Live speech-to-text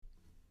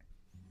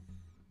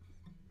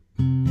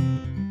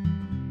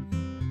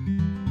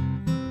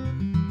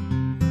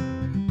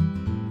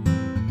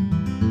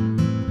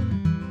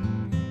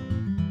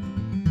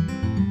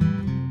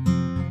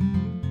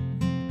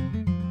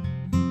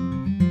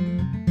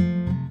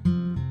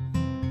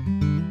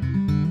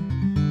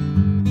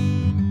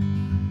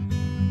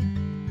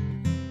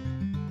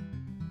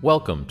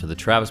Welcome to the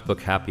Travis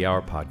Book Happy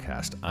Hour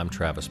podcast. I'm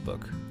Travis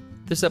Book.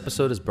 This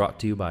episode is brought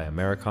to you by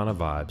Americana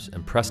Vibes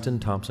and Preston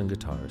Thompson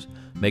Guitars,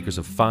 makers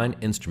of fine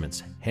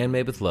instruments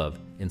handmade with love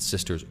in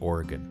Sisters,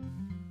 Oregon.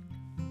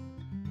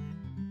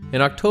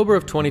 In October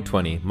of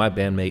 2020, my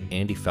bandmate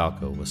Andy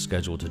Falco was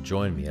scheduled to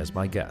join me as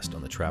my guest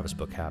on the Travis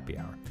Book Happy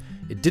Hour.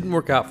 It didn't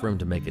work out for him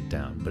to make it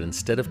down, but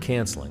instead of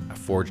canceling, I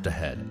forged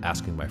ahead,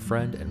 asking my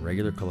friend and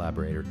regular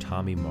collaborator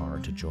Tommy Marr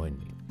to join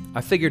me. I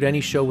figured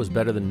any show was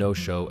better than no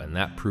show, and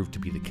that proved to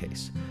be the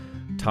case.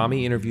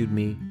 Tommy interviewed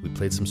me, we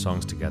played some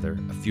songs together,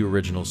 a few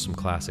originals, some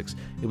classics.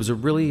 It was a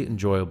really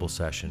enjoyable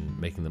session,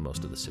 making the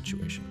most of the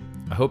situation.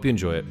 I hope you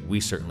enjoy it. We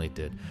certainly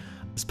did.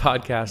 This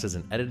podcast is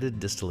an edited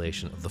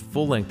distillation of the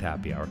full-length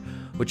Happy Hour,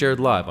 which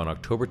aired live on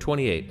October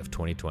 28 of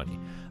 2020.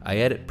 I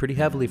edit pretty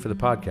heavily for the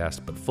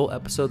podcast, but full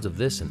episodes of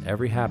this and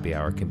every Happy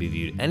Hour can be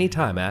viewed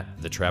anytime at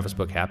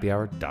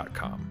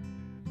thetravisbookhappyhour.com.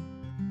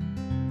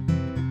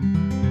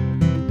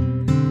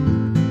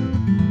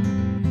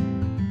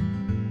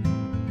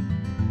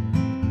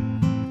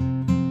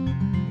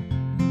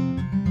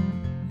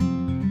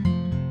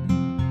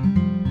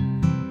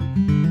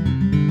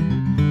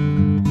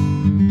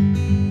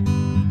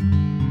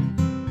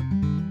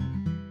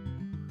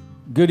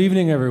 Good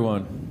evening,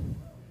 everyone.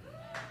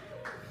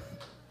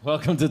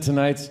 Welcome to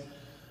tonight's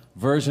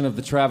version of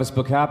the Travis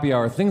Book Happy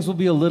Hour. Things will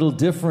be a little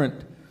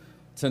different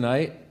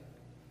tonight,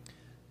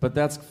 but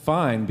that's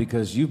fine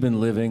because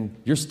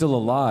you're still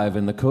alive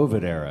in the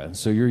COVID era, and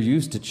so you're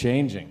used to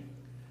changing.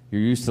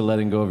 You're used to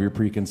letting go of your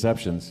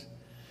preconceptions.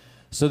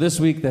 So this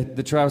week,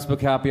 the Travis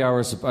Book Happy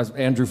Hour,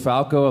 Andrew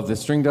Falco of the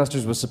String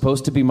Dusters was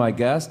supposed to be my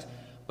guest,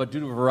 but due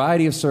to a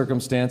variety of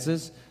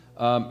circumstances,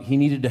 he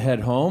needed to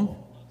head home.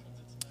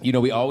 You know,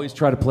 we always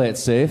try to play it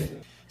safe.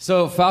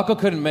 So Falco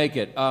couldn't make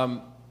it,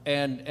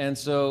 and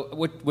so,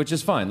 which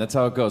is fine. That's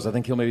how it goes. I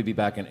think he'll maybe be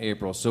back in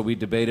April. So we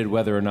debated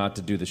whether or not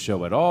to do the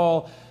show at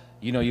all.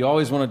 You know, you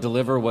always want to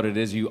deliver what it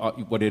is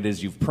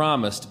you've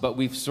promised, but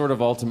we've sort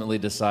of ultimately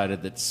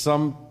decided that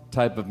some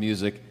type of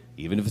music,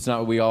 even if it's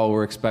not what we all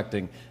were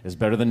expecting, is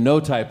better than no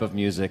type of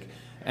music,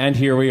 and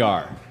here we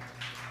are.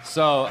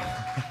 So...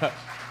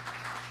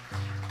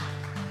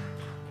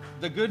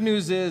 The good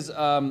news is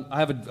I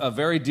have a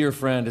very dear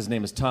friend. His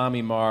name is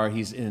Tommy Marr.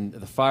 He's in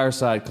the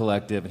Fireside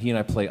Collective, and he and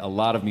I play a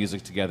lot of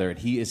music together, and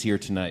he is here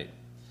tonight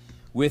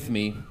with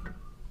me.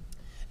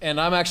 And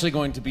I'm actually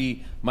going to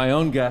be my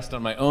own guest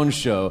on my own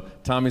show.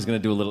 Tommy's going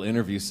to do a little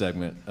interview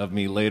segment of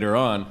me later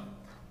on.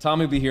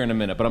 Tommy will be here in a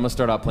minute, but I'm going to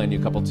start out playing you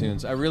a couple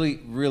tunes. I really,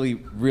 really,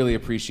 really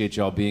appreciate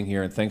y'all being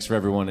here, and thanks for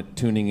everyone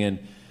tuning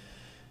in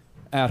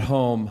at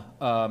home.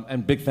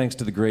 And big thanks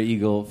to the Grey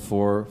Eagle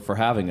for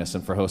having us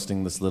and for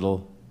hosting this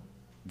little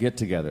get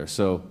together.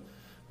 So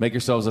make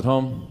yourselves at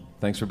home.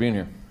 Thanks for being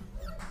here.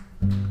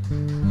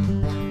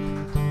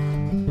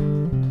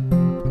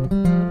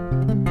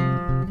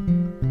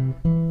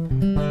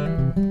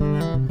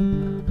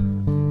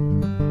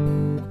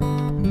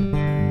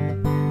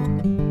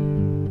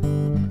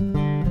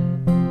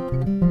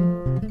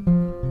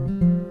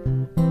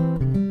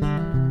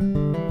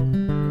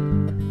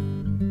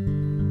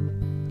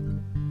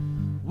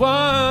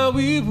 Why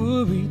we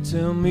worry,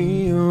 tell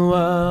me.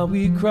 Why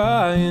we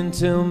cry and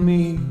tell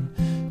me.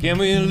 Can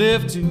we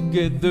live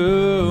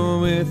together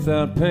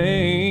without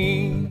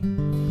pain?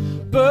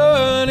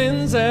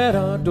 Burdens at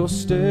our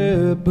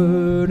doorstep,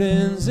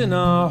 burdens in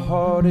our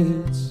heart.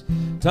 It's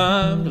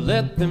time to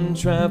let them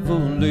travel,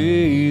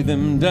 lay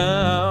them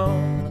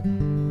down.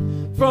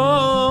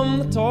 From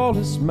the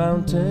tallest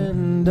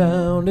mountain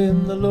down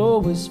in the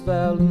lowest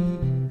valley,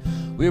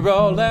 we're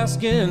all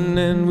asking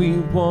and we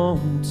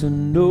want to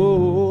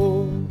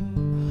know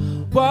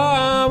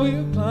why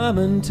we're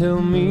climbing,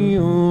 tell me.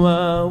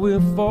 Why we're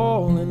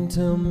falling,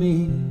 tell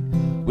me.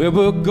 Where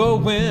we're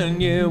going,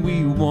 yeah,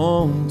 we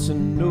want to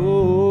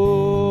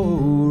know,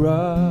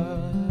 right?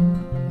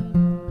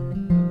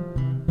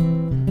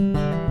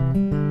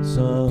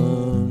 Sunrise,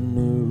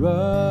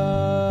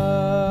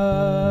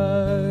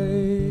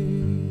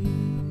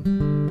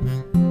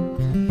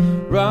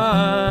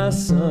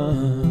 rise,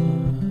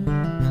 sun,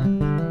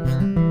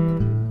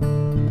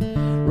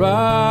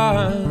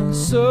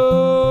 rise, so.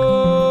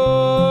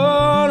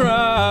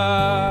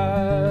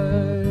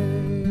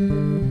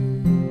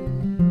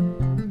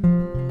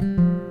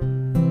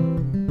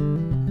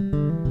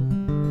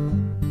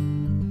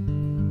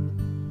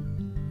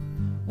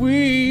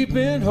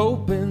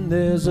 Hoping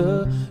there's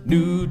a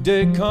new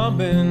day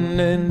coming,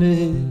 and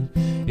it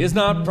is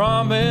not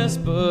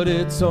promised, but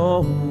it's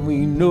all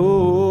we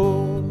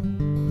know.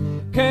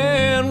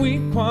 Can we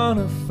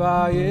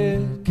quantify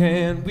it?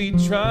 Can we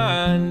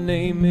try and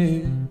name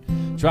it?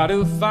 Try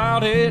to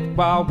find it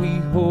while we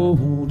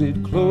hold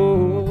it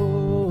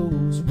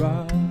close,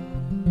 right?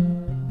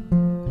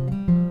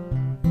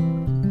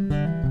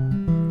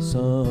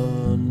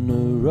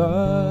 Sunrise,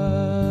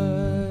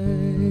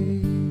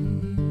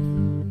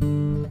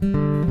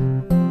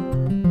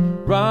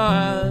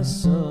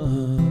 rise,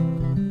 sun,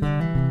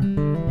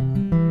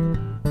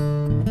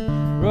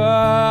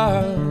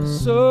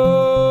 rise,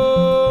 sunrise.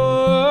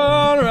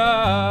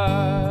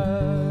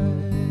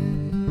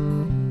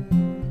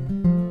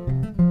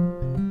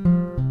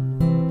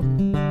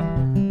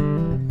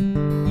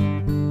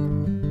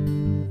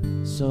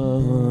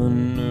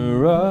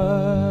 sunrise.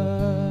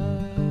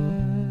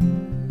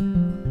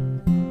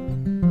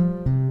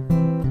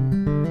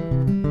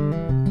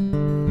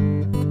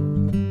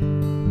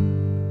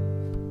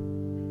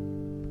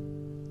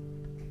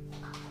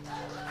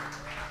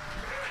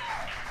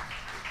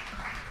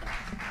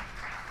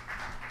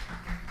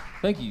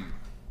 Thank you.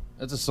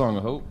 That's a song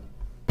of hope.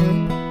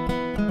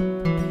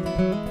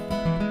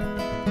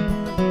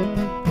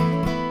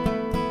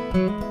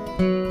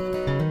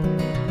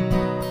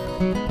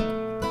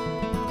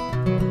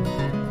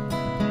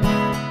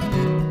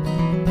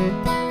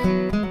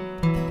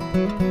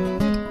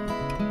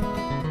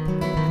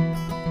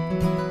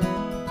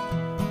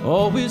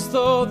 Always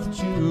thought that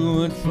you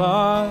would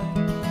fly,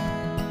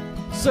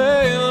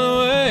 sail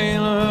away,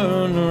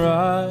 learn to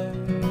ride.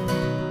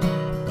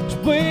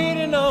 Just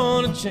waiting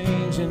on a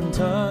change in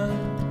time.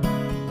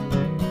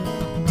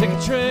 Take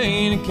a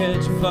train and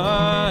catch a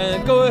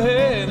flight. Go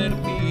ahead and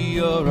it'll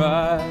be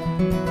alright.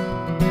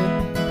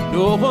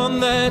 No one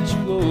that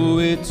you owe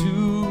it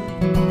to.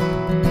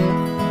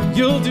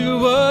 You'll do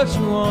what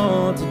you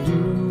want to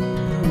do.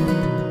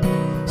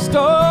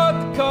 Start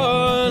the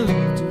car and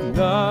leave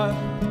tonight.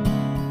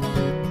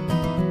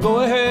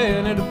 Go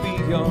ahead and it'll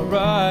be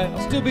alright.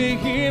 I'll still be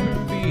here, but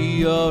it'll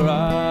be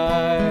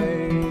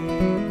alright.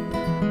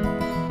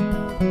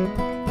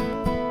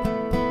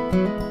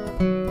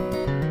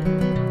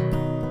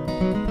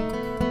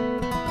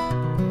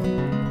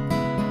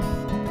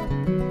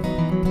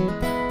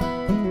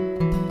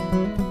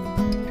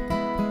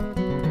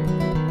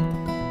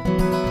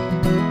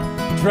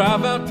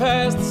 Drive out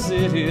past the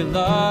city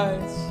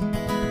lights,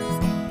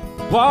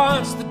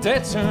 watch the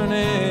day turn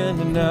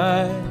into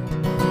night.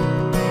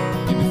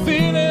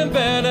 Feeling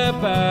better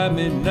by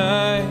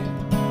midnight.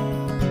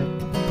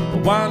 A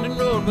winding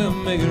road will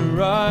make it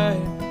right.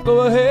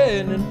 Go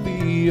ahead and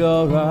be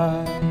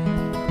alright.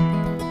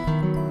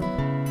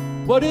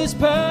 What is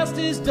past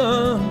is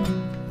done.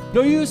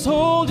 No use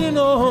holding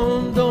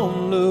on.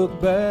 Don't look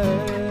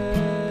back.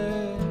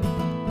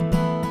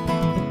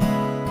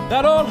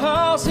 That old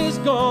house is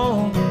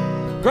gone.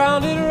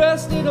 Ground it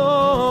rested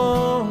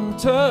on.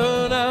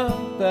 Turn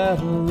out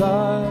that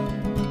light.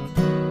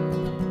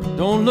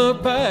 Don't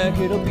look back,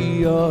 it'll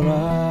be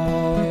alright.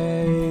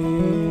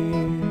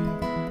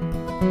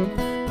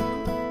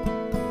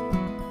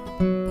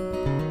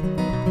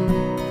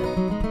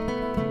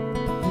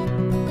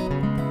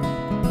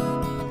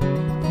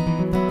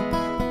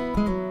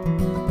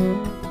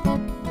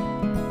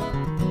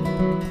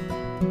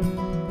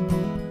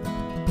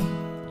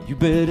 You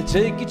better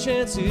take your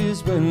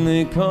chances when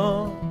they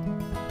come.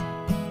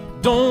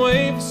 Don't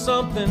wait for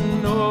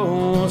something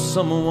or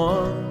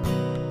someone.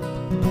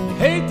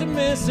 Hate to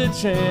miss a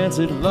chance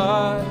at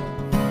life.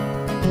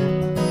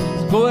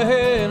 So go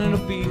ahead and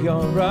it'll be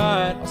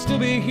alright. I'll still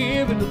be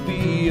here, but it'll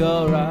be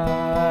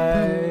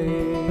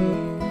alright.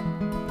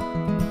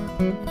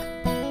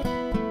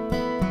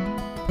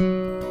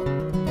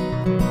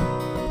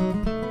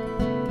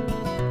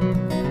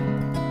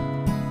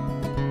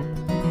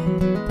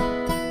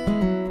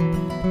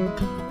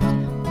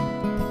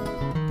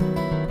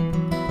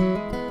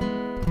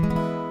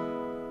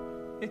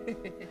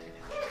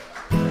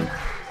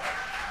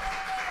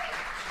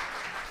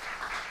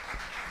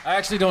 I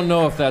actually don't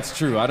know if that's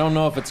true. I don't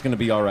know if it's going to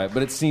be all right,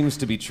 but it seems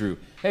to be true.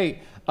 Hey,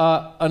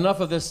 enough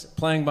of this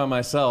playing by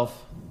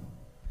myself.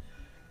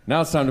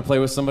 Now it's time to play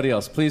with somebody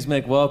else. Please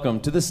make welcome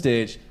to the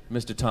stage,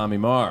 Mr. Tommy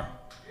Marr.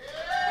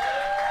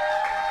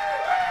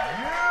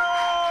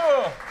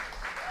 Yeah!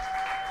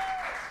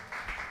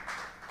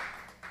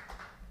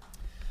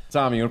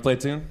 Tommy, you want to play a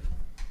tune?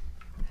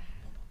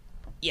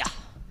 Yeah.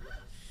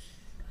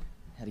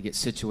 Had to get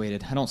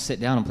situated. I don't sit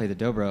down and play the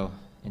dobro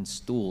in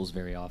stools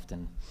very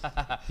often.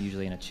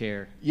 Usually in a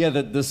chair. Yeah,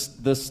 the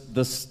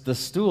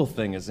stool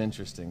thing is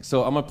interesting.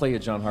 So I'm gonna play you a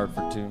John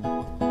Hartford tune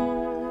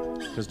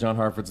because John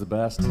Hartford's the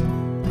best.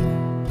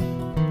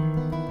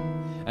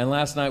 And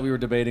last night we were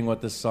debating what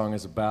this song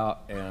is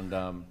about, and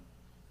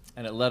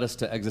it led us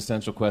to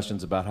existential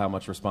questions about how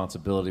much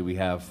responsibility we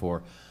have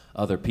for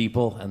other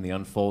people and the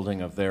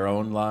unfolding of their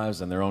own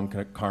lives and their own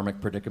karmic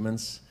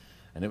predicaments.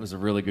 And it was a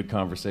really good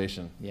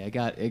conversation. Yeah,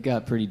 it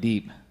got pretty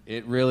deep.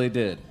 It really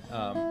did.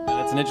 And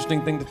it's an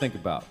interesting thing to think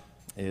about,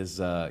 is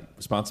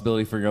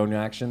responsibility for your own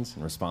actions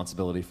and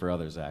responsibility for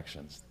others'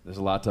 actions. There's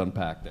a lot to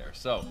unpack there.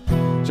 So,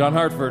 John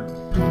Hartford,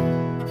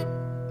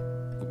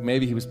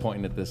 maybe he was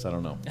pointing at this, I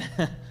don't know.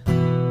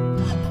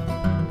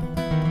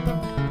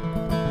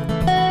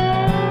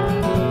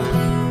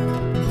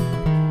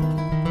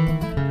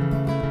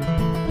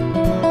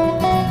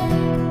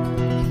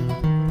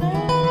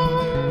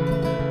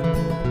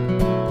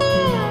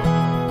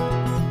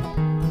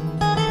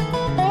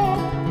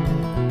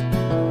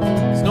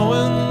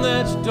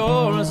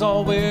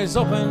 Always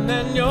open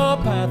and your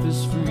path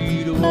is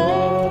free to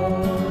walk.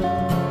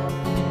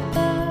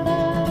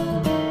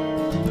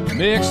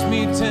 Makes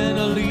me tend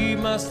to leave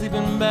my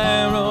sleeping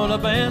bag rolled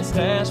up and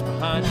stashed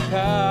behind your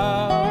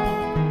couch.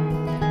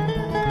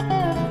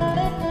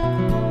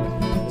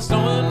 It's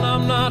knowing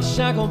I'm not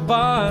shackled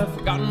by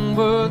forgotten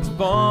words of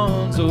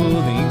bonds, or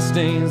the ink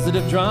stains that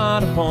have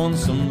dried upon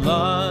some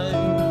line.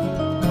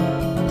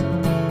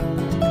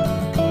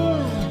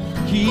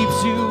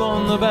 Keeps you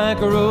on the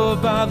back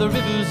road by the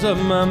rivers of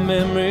my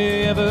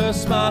memory, ever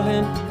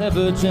smiling,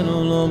 ever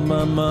gentle on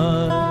my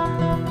mind.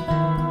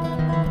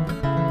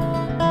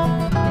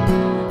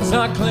 It's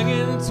not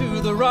clinging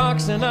to the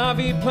rocks and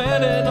ivy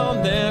planted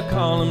on their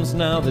columns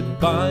now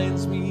that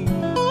binds me.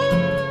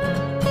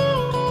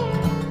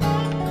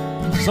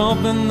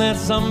 Something that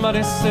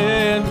somebody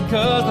said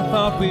because I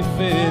thought we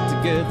fit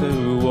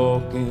together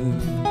walking.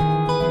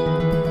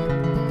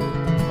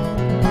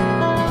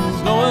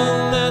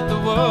 Knowing that the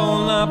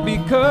world not be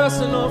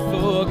cursing or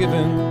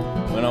forgiving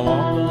when I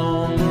walk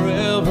along the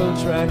railroad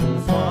track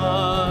and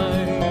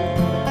find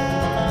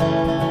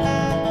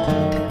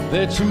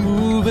that you're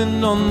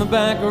moving on the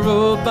back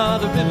road by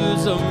the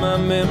rivers of my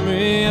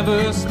memory,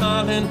 ever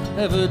smiling,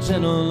 ever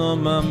gentle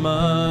on my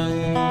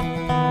mind.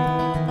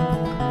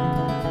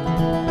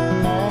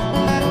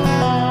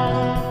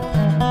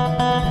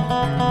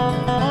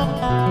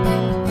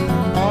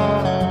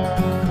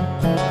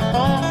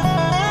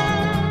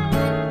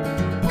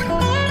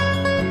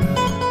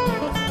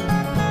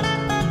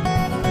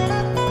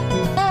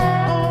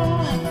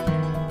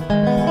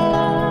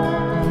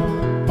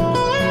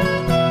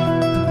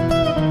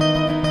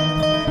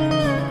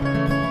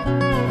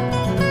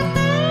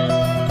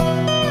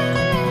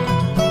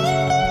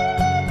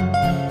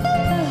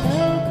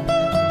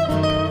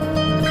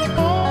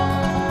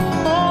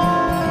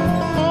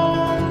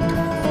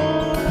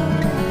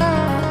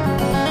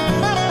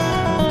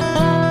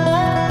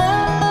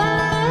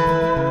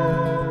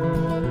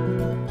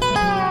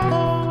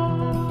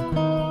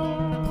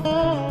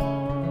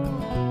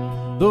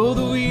 Though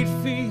the wheat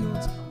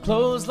fields,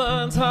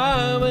 clotheslines,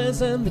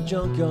 highways, and the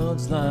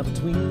junkyards lie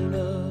between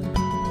us,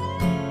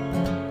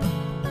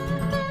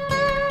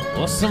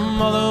 or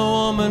some other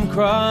woman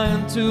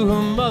crying to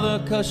her mother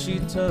 'cause she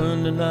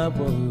turned and I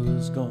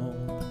was gone,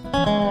 I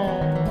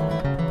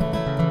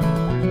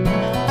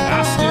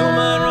still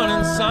might run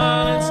in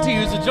silence,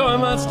 tears of joy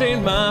might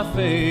stain my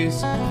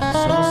face,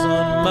 summer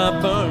sun might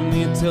burn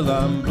me till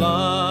I'm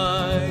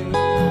blind.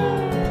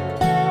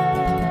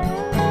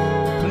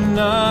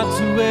 Not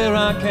to where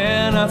I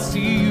cannot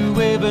see you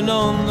waving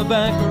on the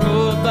back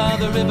road by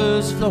the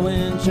rivers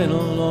flowing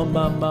gentle on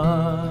my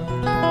mind.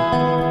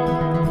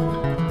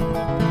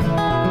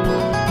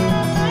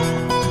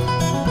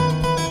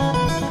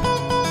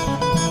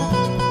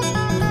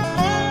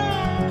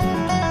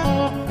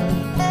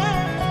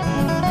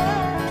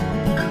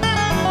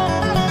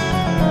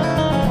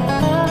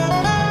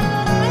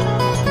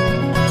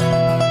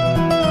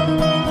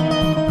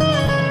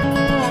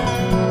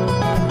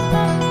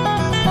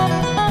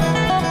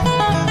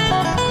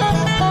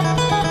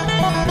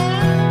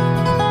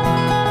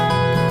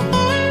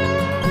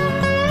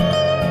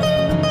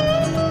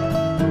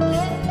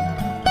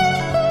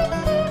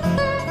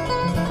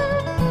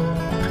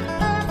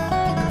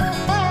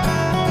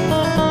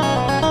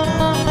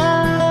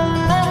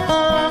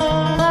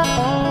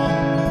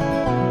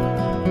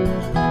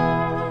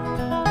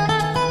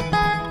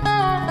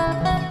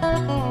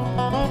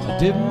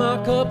 Dip my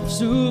cup of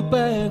soup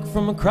back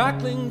from a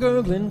crackling,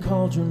 gurgling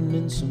cauldron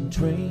in some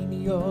train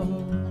yard.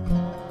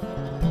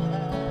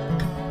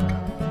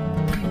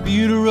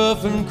 Beat a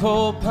rough and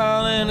cold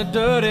pile and a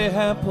dirty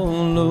hat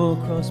pulled low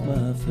across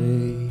my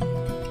face.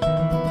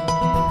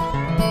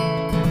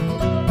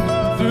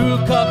 Threw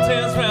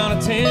cocktails round a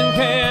tin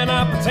can,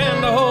 I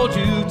pretend to hold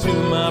you to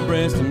my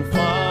breast and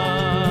find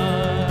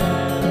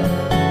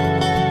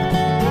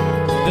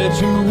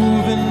that you're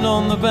moving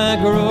on the back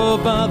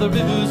road by the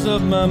rivers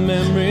of my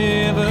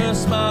memory, ever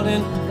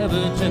smiling,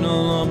 ever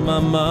gentle on my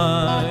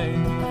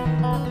mind.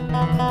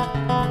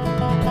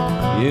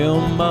 Yeah,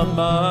 on my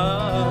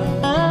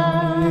mind,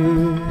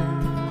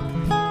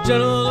 yeah.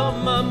 Gentle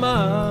on my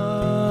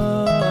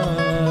mind.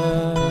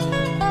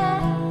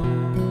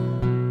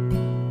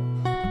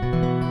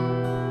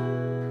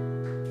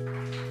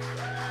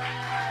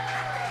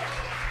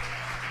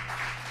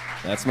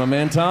 That's my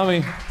man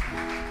Tommy.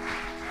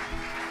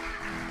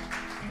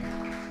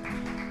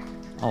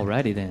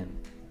 Alrighty then.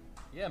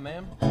 Yeah,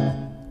 ma'am.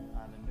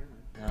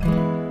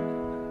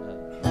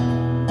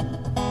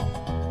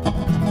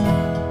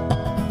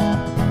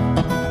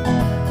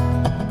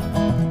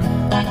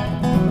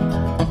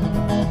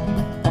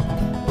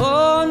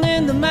 Born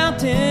in the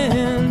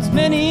mountains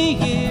many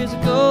years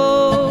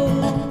ago,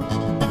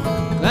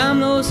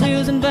 climbed those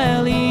hills and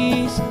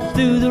valleys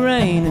through the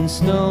rain and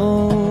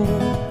snow.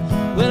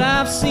 Well,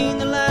 I've seen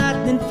the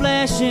lightning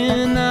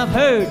flashing, I've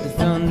heard the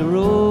thunder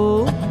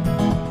roll.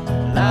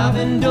 I've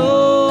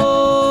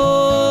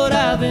endured,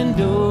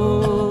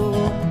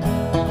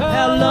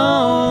 how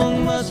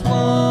long must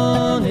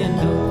one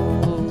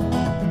endure?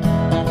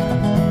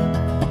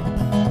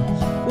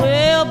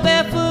 Well,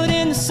 barefoot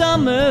in the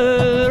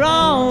summer,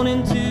 on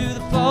into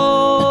the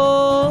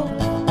fall,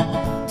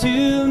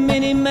 too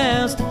many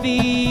mouths to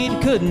feed,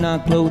 could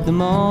not clothe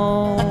them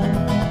all.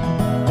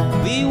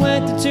 We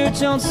went to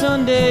church on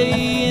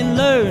Sunday and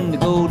learned the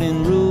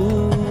golden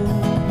rule.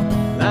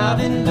 I've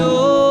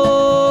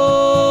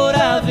endured,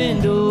 I've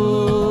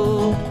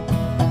endured.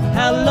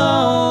 How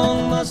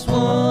long must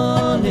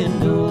one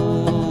endure?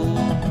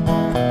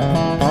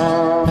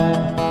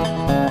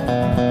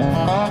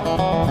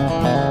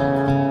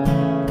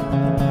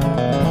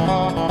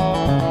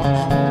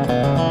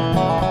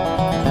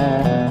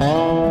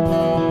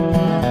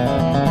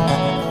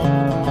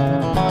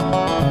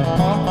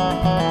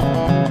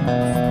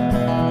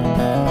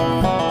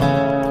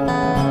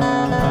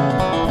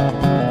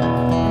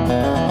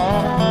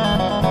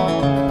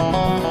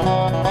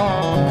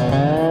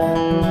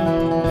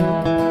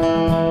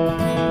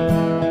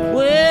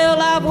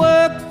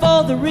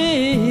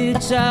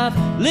 I've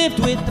lived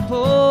with the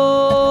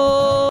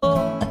poor.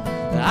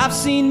 I've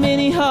seen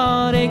many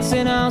heartaches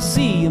and I'll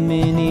see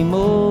many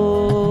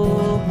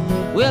more.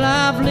 Well,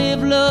 I've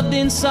lived, loved,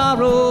 and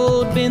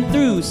sorrowed, been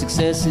through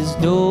success's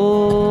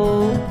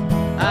door.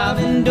 I've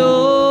endured,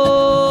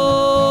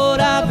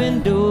 I've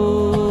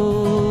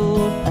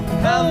endured.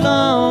 How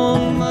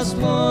long must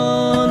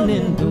one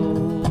endure?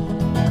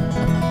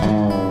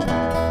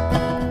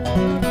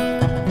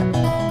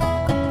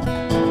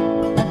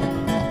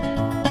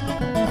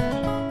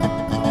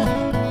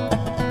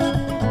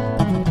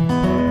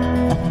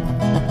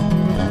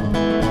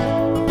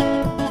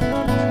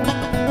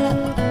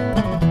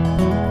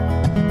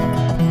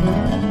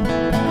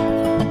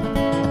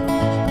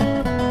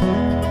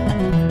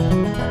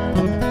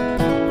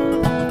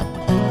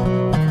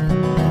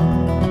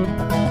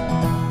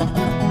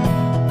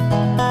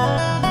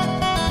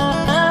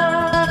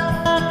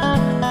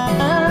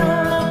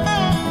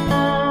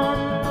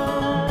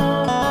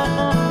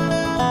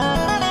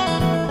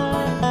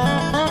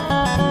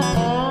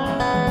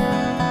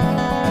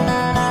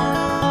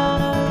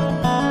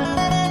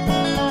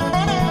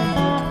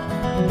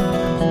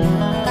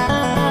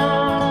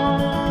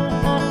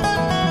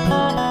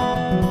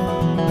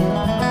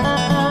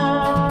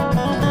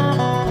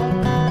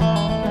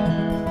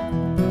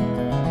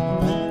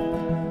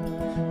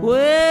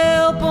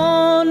 Well,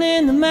 born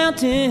in the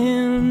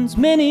mountains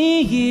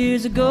many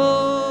years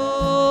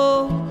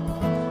ago,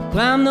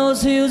 climbed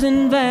those hills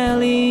and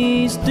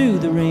valleys through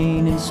the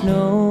rain and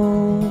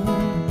snow.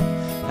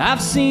 I've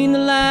seen the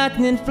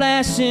lightning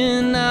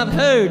flashing, I've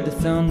heard the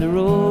thunder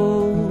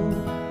roll.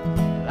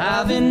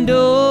 I've endured,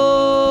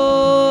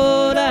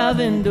 I've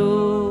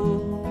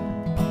endured.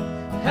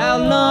 How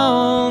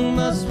long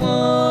must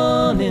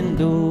one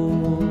endure?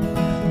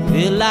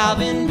 Well,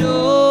 I've endured,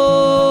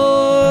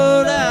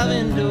 I've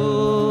endured.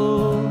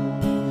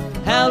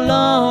 How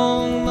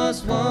long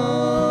must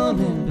one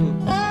endure?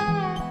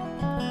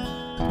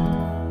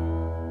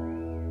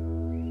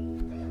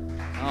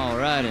 All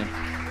righty.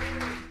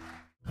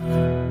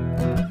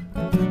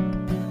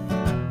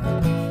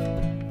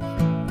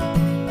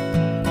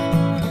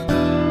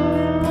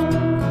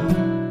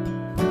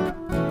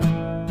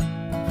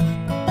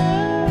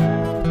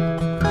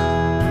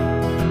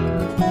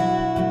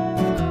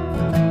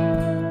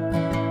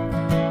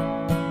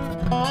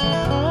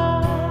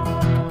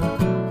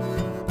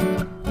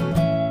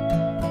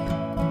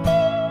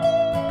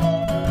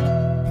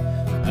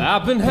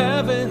 I've been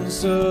having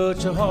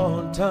such a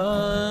hard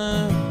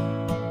time.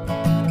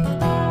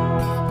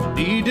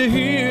 Need to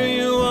hear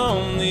you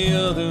on the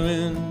other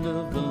end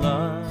of the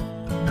line.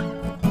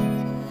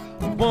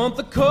 I want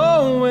the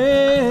cold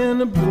wind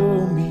to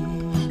blow me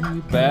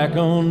back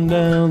on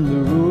down the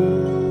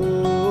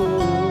road.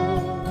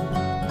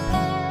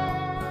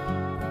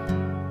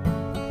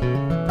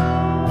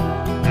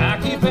 I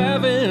keep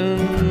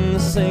having the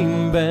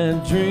same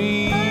bad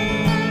dream.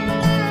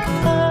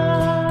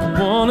 I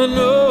wanna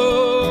know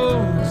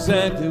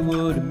exactly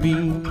what it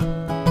means.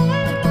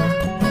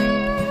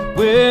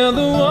 Well,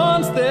 the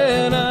ones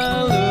that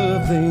I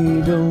love,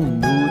 they don't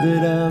know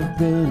that I've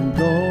been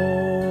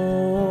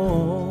gone.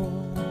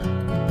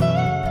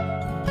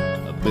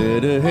 I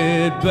better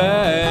head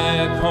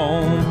back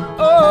home.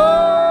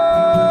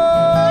 Oh,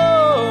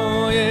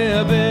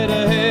 yeah, I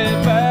better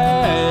head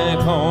back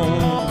home.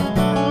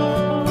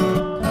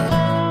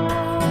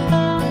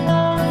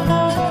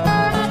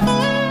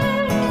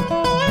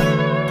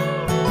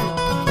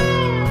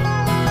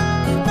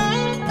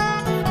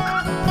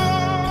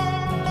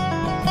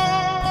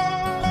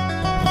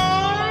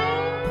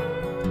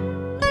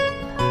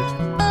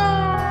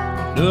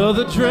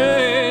 Another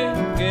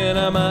drink and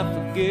I might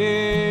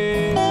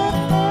forget,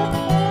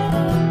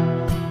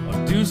 or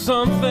do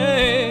some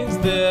things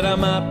that I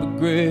might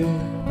regret.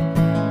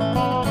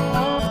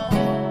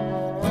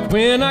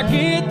 When I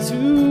get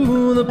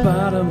to the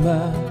bottom,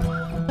 I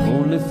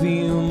only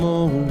feel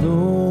more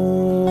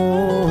alone.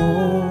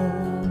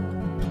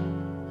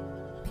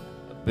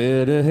 I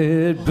better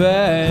head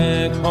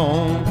back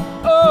home.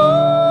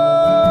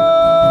 Oh,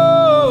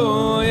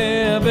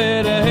 yeah, I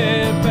better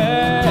head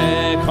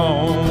back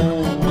home.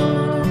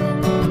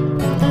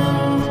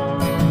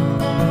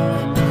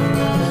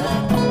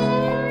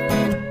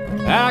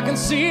 I can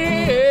see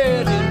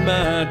it in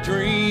my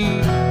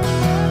dreams.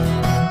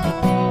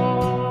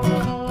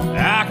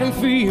 I can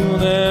feel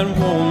that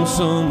warm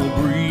summer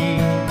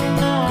breeze.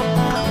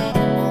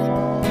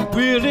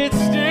 Will it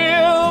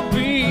still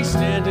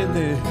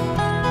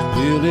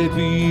they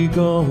be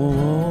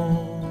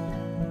gone?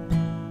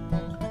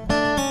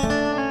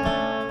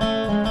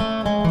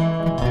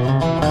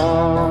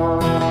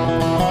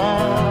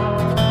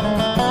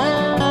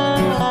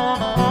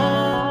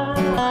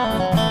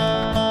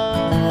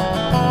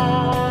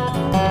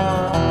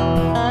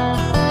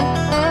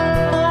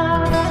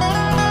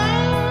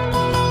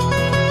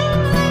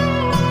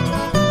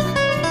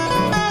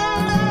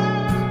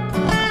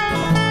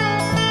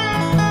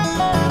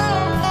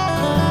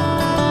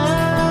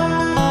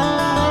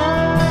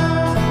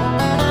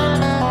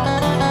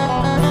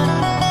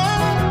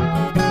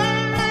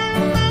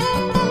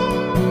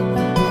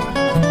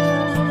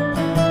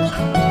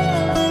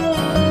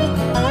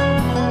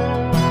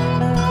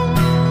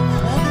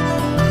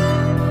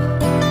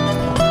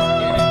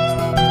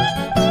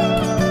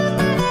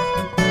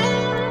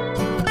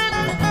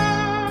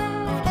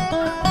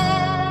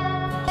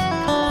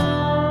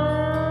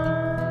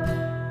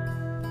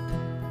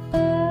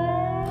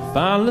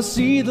 Finally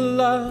see the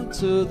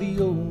lights of the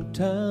old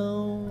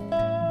town.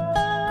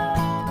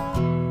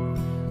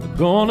 I'm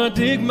gonna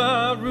dig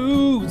my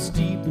roots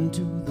deep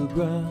into the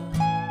ground.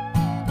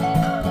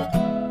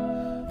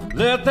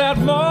 Let that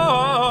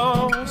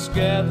moss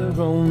gather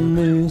on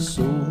this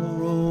old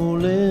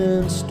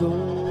rolling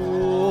stone.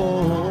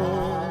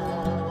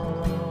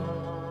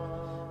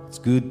 It's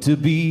good to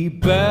be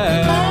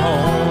back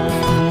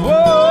home.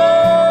 Whoa,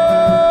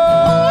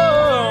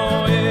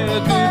 yeah,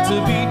 good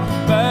to be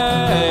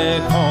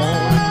back home.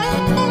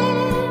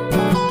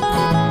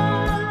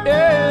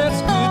 Yeah,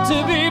 it's good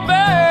to be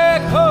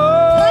back home.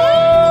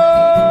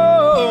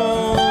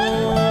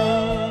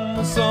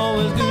 It's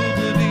always good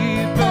to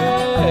be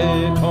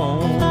back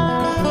home.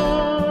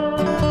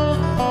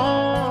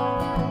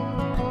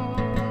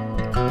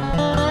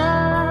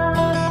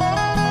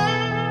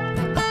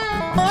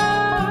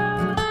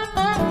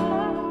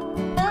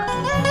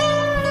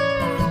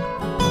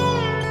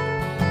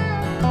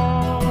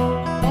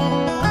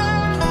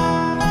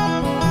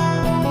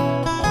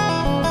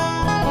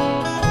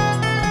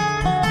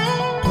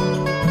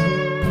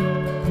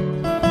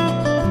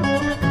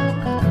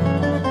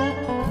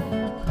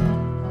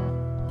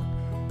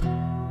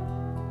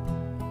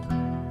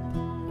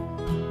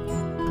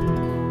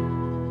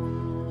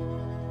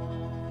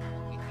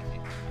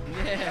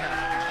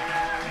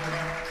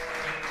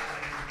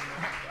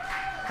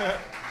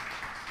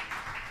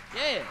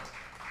 Yeah.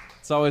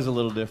 It's always a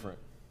little different.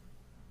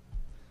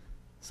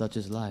 Such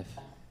is life.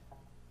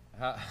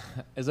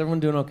 Is everyone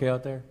doing okay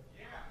out there?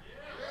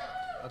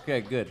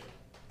 Okay, good.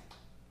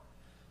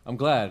 I'm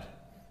glad,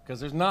 because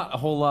there's not a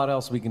whole lot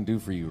else we can do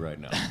for you right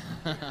now.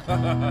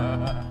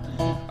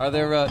 Are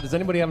there? Does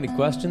anybody have any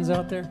questions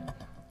out there?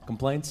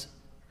 Complaints?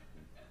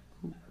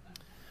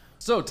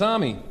 So,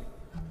 Tommy,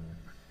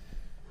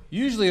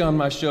 usually on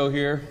my show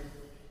here,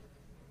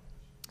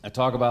 I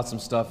talk about some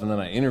stuff and then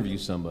I interview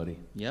somebody.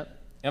 Yep.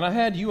 And I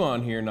had you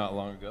on here not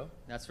long ago.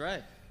 That's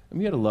right. And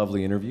we had a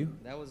lovely interview.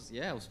 That was,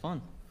 yeah, it was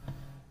fun.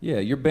 Yeah,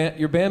 your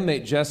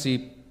bandmate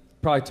Jesse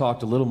probably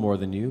talked a little more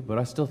than you, but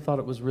I still thought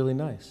it was really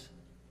nice.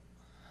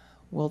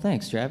 Well,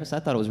 thanks, Travis. I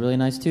thought it was really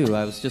nice, too.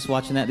 I was just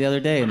watching that the other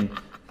day and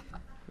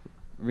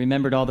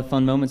remembered all the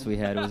fun moments we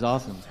had. It was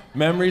awesome.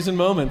 Memories and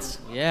moments.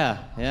 Yeah,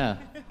 yeah.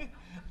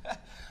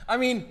 I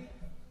mean,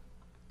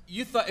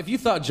 if you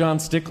thought John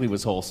Stickley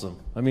was wholesome,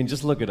 I mean,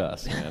 just look at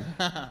us, man.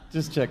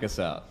 Just check us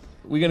out.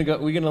 We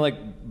gonna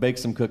like bake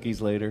some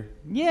cookies later.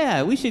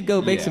 Yeah, we should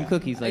go bake some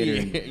cookies later.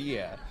 And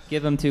Yeah.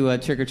 give them to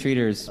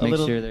trick-or-treaters. Make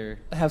sure they're...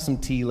 Have some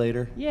tea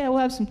later. Yeah, we'll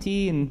have some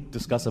tea and...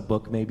 Discuss a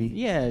book, maybe.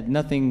 Yeah,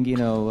 nothing,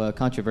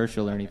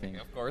 controversial or anything.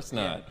 Of course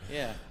not.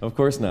 Yeah. Of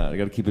course not. I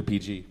got to keep it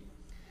PG.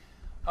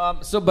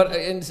 But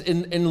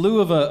in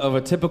lieu of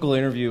a typical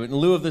interview, in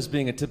lieu of this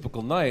being a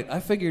typical night, I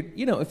figured,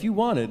 if you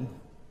wanted,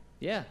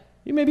 Yeah.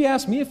 you maybe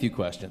ask me a few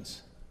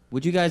questions.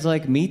 Would you guys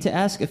like me to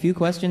ask a few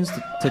questions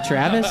to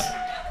Travis?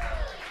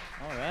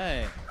 All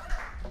right.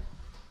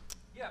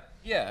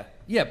 Yeah.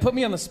 Put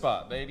me on the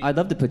spot, baby. I'd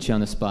love to put you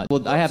on the spot.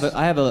 Well, I have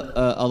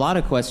a lot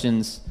of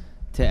questions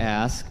to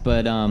ask,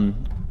 but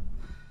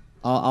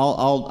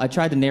I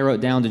tried to narrow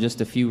it down to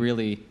just a few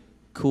really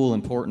cool,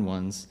 important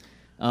ones.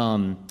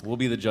 We'll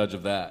be the judge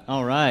of that.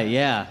 All right.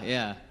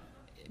 Yeah.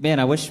 Man,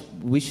 I wish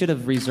we should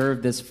have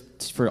reserved this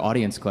for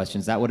audience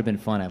questions. That would have been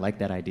fun. I like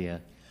that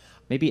idea.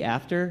 Maybe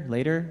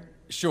later?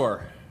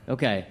 Sure.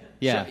 Okay.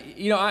 Yeah.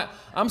 Sure.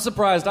 I'm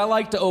surprised. I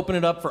like to open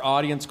it up for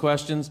audience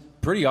questions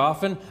pretty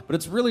often, but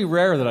it's really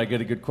rare that I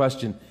get a good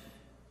question.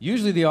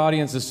 Usually the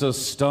audience is so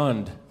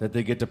stunned that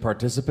they get to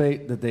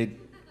participate that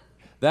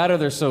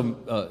they're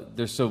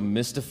so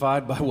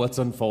mystified by what's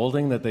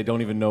unfolding that they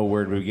don't even know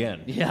where to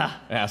begin. Yeah.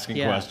 Asking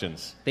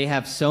questions. They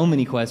have so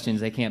many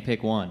questions they can't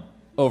pick one.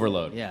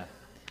 Overload. Yeah.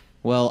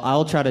 Well,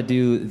 I'll try to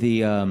do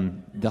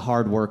the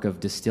hard work of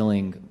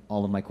distilling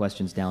all of my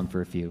questions down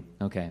for a few.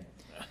 Okay.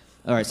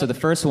 All right. So the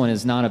first one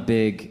is not a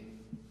big,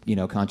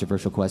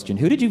 controversial question.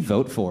 Who did you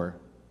vote for?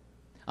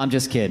 I'm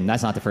just kidding.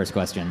 That's not the first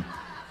question.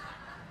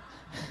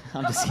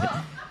 I'm just kidding.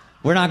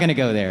 We're not going to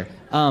go there.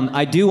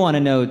 I do want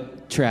to know,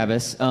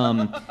 Travis,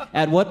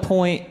 at what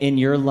point in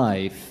your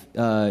life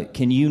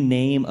can you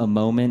name a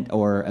moment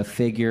or a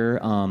figure,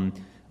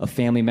 a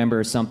family member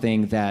or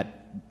something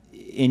that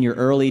in your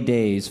early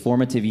days,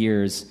 formative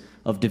years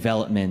of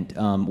development,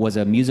 was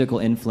a musical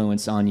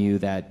influence on you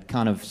that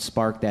kind of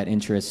sparked that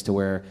interest to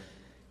where,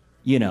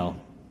 you know,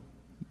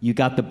 you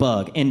got the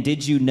bug? And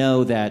did you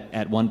know that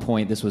at one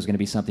point this was going to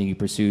be something you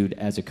pursued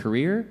as a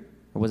career,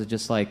 or was it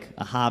just like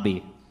a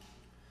hobby?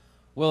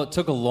 Well, it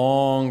took a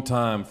long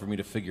time for me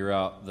to figure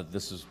out that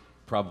this is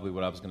probably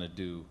what I was going to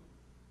do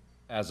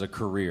as a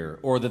career,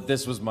 or that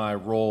this was my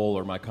role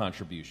or my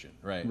contribution,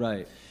 right?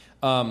 Right.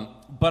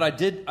 But I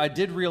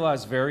did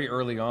realize very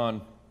early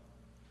on,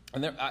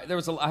 and I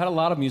had a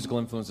lot of musical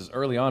influences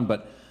early on,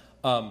 but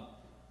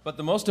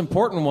the most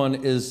important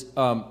one is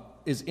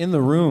in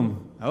the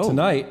room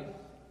tonight,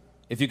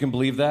 if you can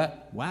believe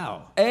that.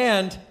 Wow.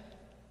 And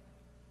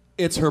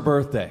it's her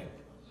birthday,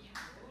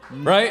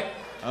 right?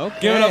 Okay.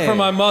 Give it up for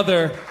my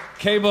mother,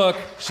 Kay Book.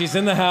 She's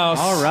in the house.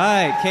 All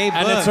right, Kay Book.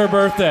 And it's her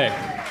birthday.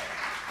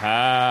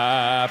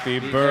 Happy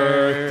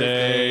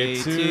birthday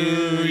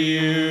to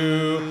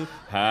you.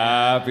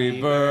 Happy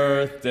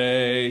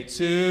birthday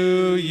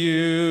to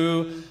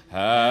you.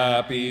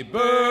 Happy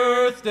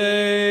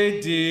birthday,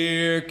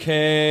 dear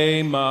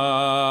Kay-Ma.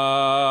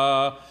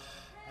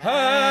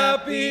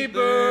 Happy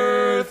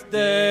birthday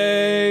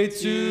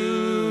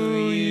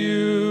to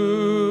you.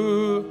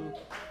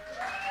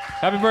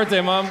 Happy birthday,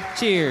 Mom.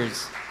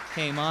 Cheers.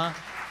 Hey, Ma.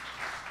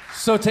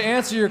 So to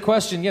answer your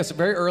question, yes,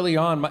 very early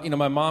on,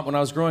 my mom, when I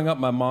was growing up,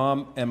 my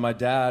mom and my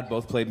dad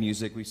both played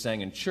music. We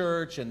sang in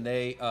church, and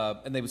they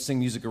would sing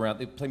music around.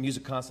 They play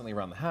music constantly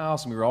around the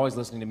house, and we were always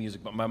listening to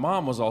music. But my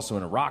mom was also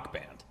in a rock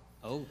band.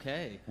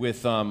 Okay. With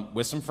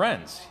some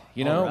friends,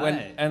 you know,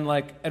 right.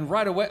 and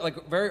right away,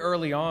 like very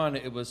early on,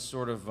 it was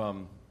sort of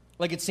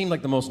like it seemed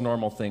like the most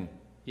normal thing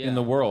in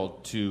the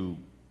world to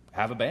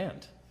have a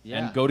band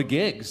and go to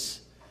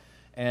gigs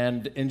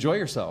and enjoy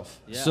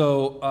yourself.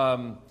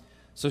 Yeah.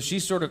 So she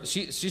sort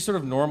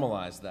of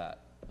normalized that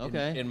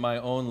in my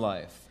own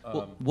life.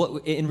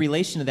 What in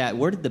relation to that?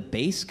 Where did the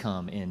bass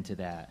come into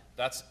that?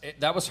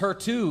 That was her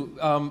too.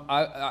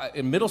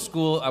 In middle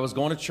school, I was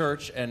going to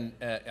church, and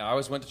I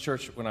always went to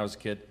church when I was a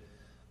kid.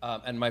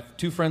 And my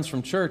two friends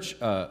from church,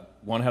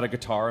 one had a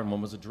guitar and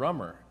one was a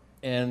drummer.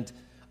 And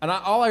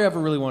all I ever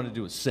really wanted to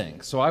do was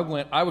sing. So I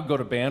would go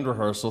to band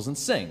rehearsals and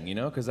sing, you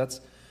know, because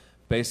that's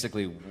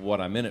basically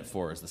what I'm in it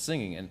for, is the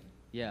singing.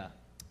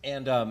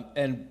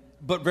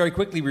 But very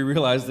quickly we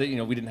realized that, you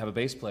know, we didn't have a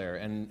bass player,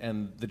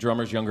 and the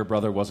drummer's younger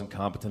brother wasn't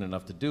competent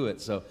enough to do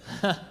it. So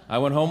I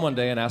went home one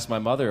day and asked my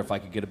mother if I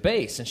could get a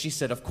bass, and she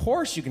said, "Of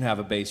course you can have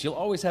a bass. You'll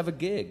always have a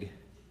gig."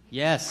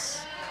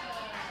 Yes.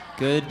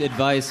 Good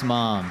advice,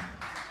 Mom.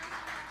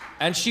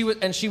 And she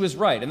was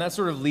right, and that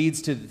sort of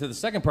leads to the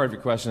second part of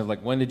your question of,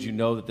 like, when did you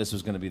know that this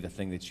was going to be the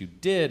thing that you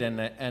did?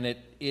 And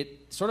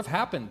it sort of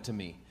happened to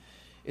me.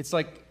 It's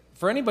like,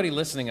 for anybody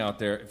listening out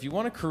there, if you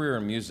want a career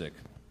in music,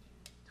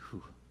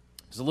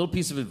 there's a little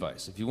piece of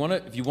advice. If you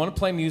want to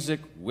play music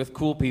with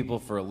cool people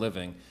for a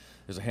living,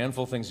 there's a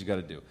handful of things you got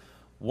to do.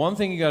 One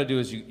thing you got to do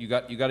is you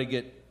got to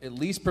get at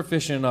least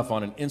proficient enough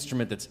on an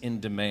instrument that's in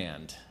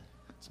demand.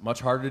 It's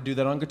much harder to do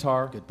that on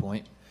guitar. Good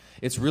point.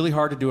 It's really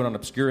hard to do it on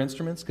obscure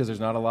instruments because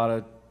there's not a lot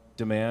of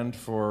demand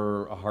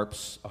for a harp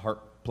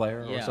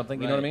player or something.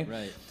 Right, you know what I mean?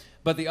 Right.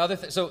 But the other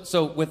thing,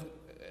 so with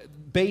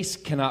bass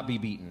cannot be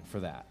beaten for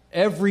that.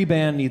 Every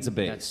band needs a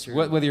bass. That's true.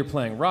 Whether you're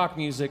playing rock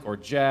music or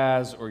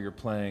jazz or you're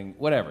playing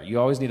whatever, you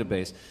always need a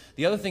bass.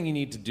 The other thing you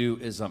need to do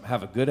is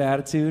have a good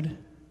attitude.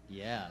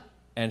 Yeah.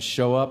 And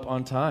show up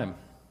on time.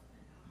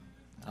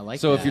 I like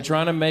that. So if you're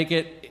trying to make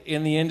it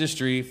in the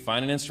industry,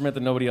 find an instrument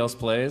that nobody else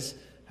plays,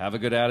 have a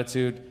good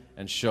attitude,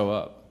 and show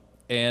up.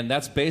 And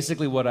that's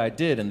basically what I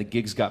did, and the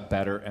gigs got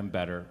better and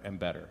better and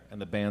better,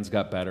 and the bands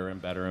got better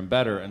and better and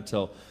better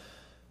until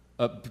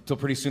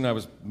pretty soon I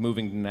was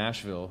moving to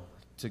Nashville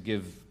to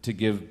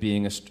give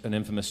being an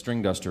infamous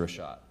string duster a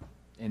shot.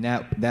 And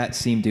that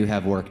seemed to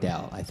have worked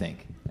out, I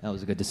think. That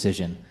was a good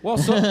decision. Well,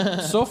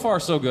 so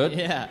far so good.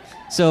 Yeah.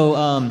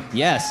 So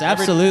yes,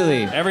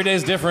 absolutely. Every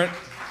day's different.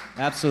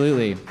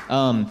 Absolutely.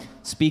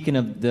 Speaking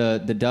of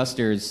the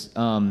dusters,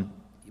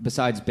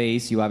 besides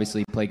bass, you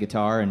obviously play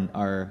guitar and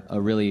are a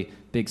really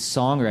big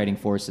songwriting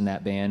force in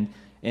that band.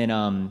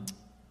 And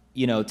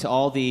you know, to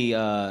all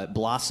the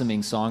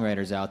blossoming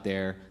songwriters out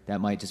there that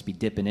might just be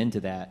dipping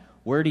into that,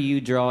 where do you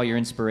draw your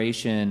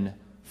inspiration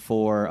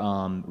for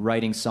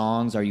writing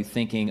songs? Are you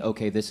thinking,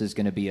 okay, this is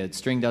going to be a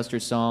String Duster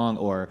song,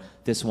 or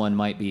this one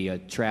might be a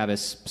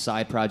Travis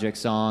side project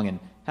song? And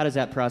how does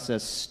that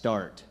process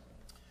start?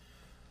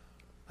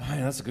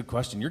 Man, that's a good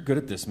question. You're good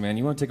at this, man.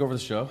 You want to take over the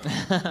show?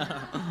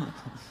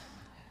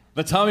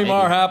 The Tommy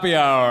Marr Happy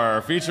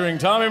Hour, featuring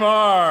Tommy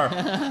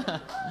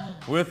Marr,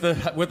 with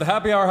the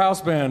Happy Hour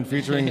House Band,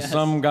 featuring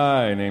some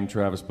guy named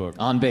Travis Book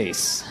on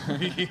bass.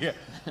 Yeah.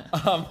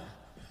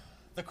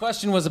 The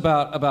question was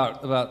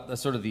about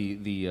sort of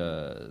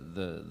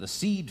the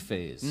seed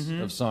phase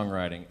of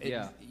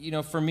songwriting. You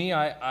know, for me,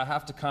 I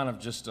have to kind of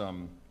just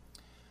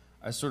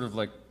I sort of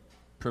like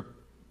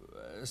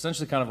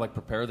essentially kind of like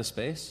prepare the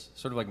space,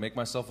 sort of like make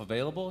myself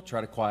available,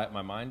 try to quiet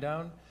my mind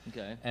down.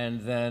 Okay.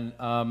 And then,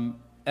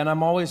 and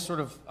I'm always sort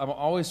of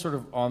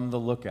on the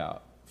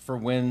lookout for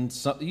when,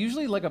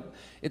 usually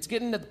it's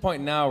getting at the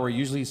point now where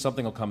usually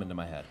something will come into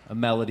my head. A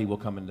melody will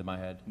come into my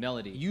head.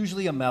 Melody.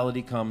 Usually a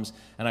melody comes,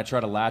 and I try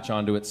to latch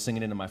onto it, sing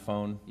it into my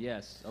phone.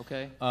 Yes.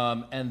 Okay.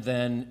 And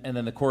then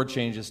the chord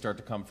changes start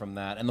to come from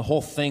that, and the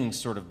whole thing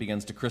sort of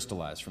begins to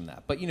crystallize from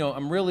that. But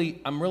I'm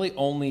really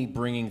only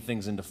bringing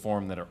things into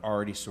form that are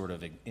already sort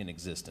of in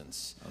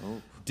existence.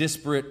 Oh.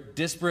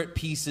 Disparate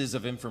pieces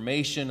of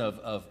information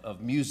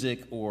of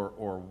music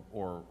or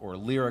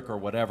lyric or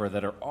whatever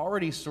that are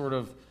already sort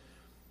of.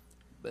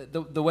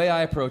 The way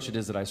I approach it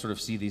is that I sort of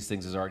see these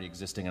things as already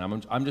existing,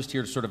 and I'm just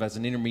here sort of as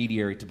an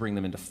intermediary to bring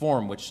them into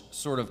form, which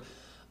sort of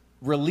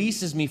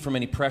releases me from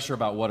any pressure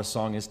about what a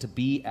song is to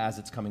be as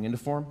it's coming into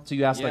form. So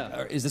you ask,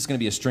 like, is this going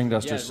to be a String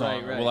Duster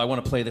song? Right. Or, well, I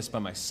want to play this by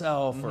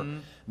myself, or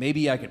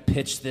maybe I could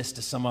pitch this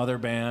to some other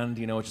band,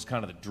 which is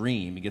kind of the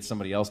dream. You get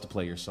somebody else to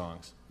play your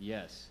songs.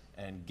 Yes.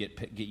 And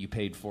get you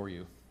paid for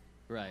you.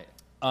 Right.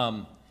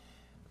 But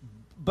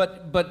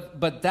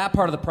that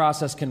part of the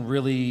process can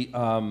really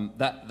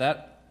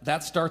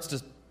that starts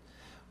to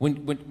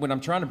when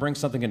I'm trying to bring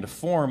something into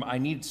form, I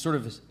need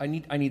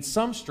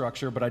some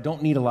structure, but I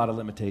don't need a lot of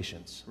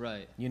limitations.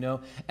 Right.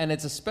 And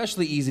it's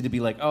especially easy to be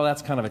like, oh,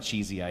 that's kind of a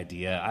cheesy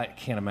idea. I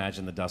can't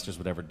imagine the Dusters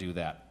would ever do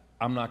that.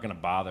 I'm not going to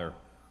bother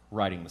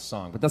writing the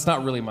song. But that's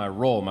not really my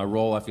role. My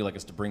role, I feel like,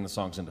 is to bring the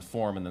songs into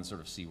form and then sort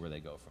of see where they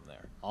go from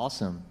there.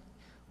 Awesome.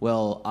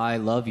 Well, I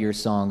love your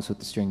songs with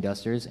the String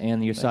Dusters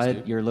and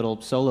your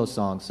little solo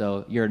song.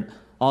 So you're an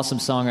awesome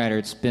songwriter.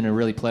 It's been a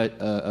really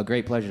a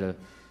great pleasure to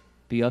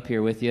be up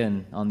here with you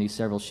and on these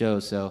several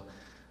shows. So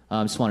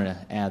just wanted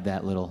to add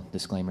that little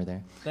disclaimer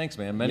there. Thanks,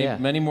 man.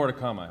 Many more to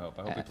come, I hope.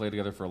 I hope we play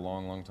together for a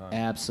long, long time.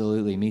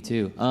 Absolutely. Me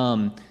too.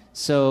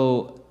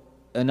 So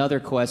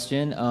another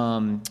question.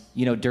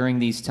 During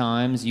these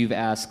times, you've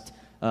asked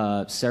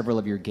several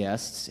of your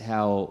guests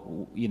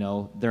how,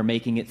 they're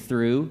making it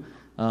through.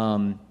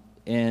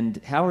 And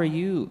how are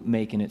you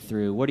making it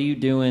through? What are you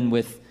doing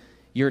with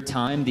your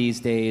time these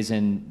days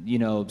and,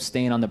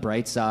 staying on the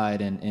bright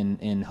side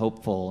and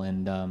hopeful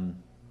and,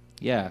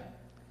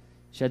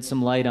 shed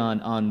some light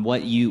on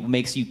what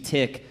makes you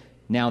tick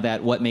now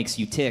that what makes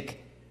you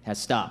tick has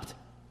stopped.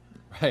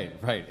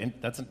 Right. And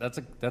that's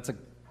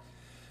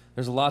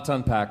there's a lot to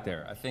unpack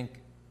there. I think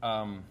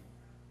how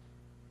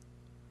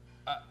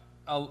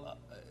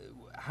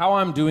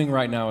I'm doing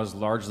right now is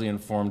largely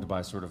informed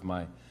by sort of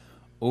my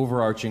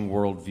overarching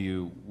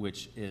worldview,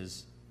 which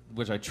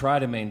I try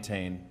to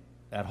maintain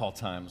at all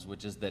times,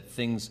 which is that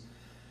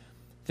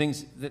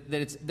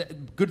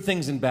that good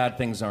things and bad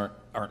things aren't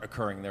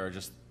occurring. They're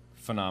just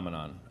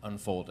phenomenon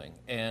unfolding,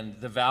 and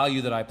the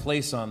value that I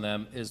place on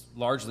them is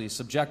largely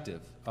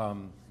subjective.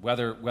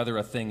 Whether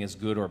a thing is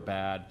good or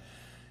bad,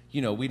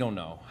 we don't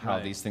know how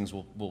these things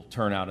will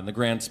turn out in the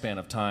grand span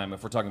of time.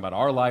 If we're talking about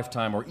our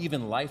lifetime or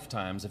even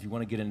lifetimes, if you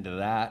want to get into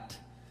that.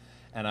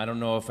 And I don't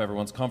know if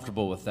everyone's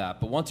comfortable with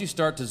that. But once you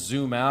start to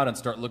zoom out and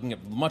start looking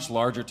at much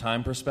larger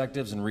time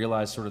perspectives and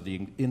realize sort of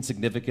the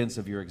insignificance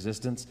of your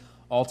existence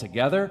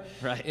altogether,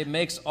 it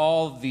makes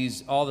all the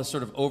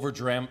sort of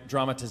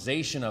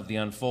over-dramatization of the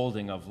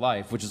unfolding of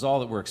life, which is all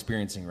that we're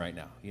experiencing right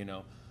now,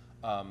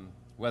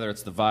 whether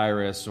it's the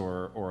virus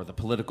or the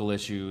political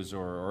issues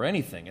or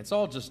anything. It's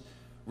all just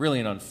really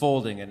an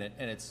unfolding, and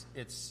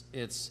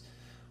it's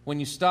when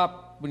you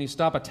stop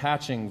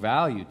attaching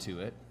value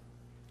to it,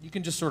 you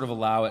can just sort of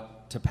allow it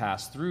to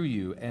pass through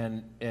you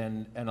and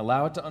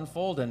allow it to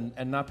unfold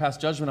and not pass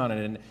judgment on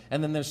it.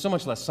 And then there's so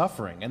much less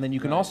suffering. And then you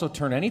can also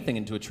turn anything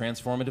into a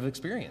transformative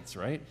experience,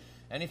 right?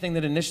 Anything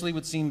that initially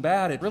would seem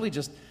bad,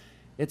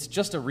 it's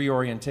just a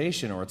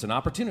reorientation or it's an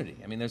opportunity.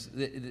 I mean,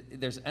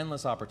 there's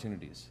endless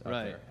opportunities out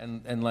there.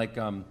 And like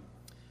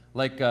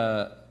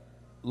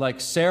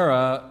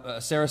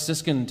Sarah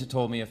Siskin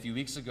told me a few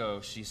weeks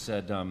ago, she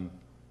said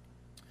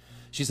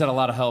she's had a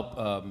lot of help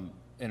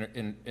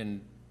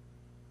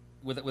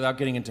without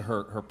getting into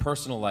her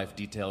personal life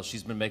details.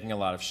 She's been making a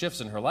lot of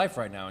shifts in her life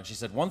right now. And she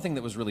said one thing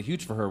that was really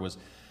huge for her was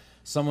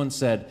someone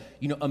said,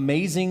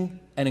 amazing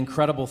and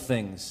incredible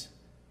things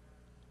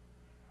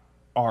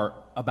are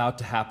about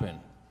to happen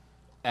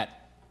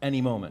at any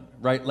moment,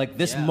 right? Like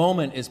this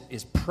moment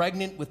is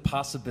pregnant with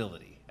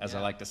possibility, as I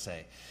like to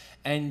say.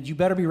 And you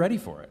better be ready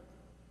for it.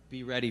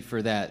 Be ready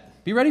for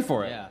that. Be ready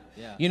for it.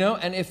 Yeah.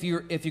 And if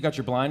you got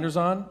your blinders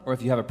on, or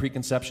if you have a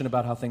preconception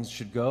about how things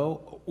should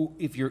go,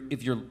 if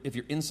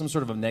you're in some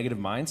sort of a negative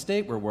mind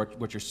state where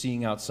what you're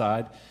seeing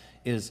outside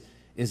is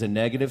a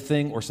negative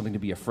thing or something to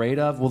be afraid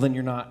of, well then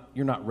you're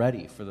not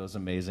ready for those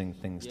amazing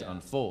things to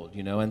unfold,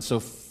 And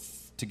so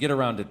to get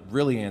around to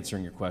really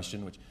answering your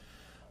question, which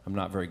I'm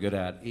not very good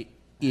at,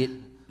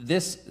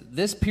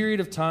 this period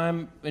of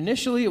time,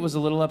 initially it was a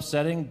little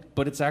upsetting,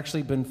 but it's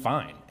actually been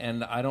fine.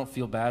 And I don't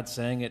feel bad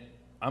saying it.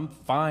 I'm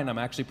fine. I'm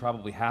actually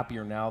probably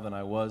happier now than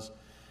I was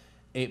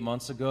 8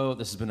 months ago.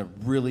 This has been a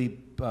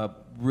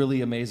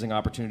really amazing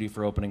opportunity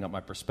for opening up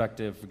my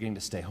perspective, for getting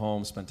to stay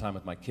home, spend time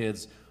with my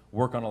kids,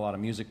 work on a lot of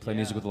music, play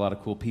music with a lot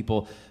of cool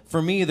people.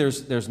 For me,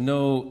 there's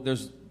no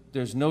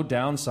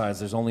downsides.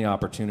 There's only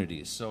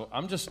opportunities. So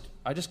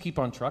I just keep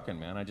on trucking,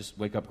 man. I just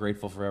wake up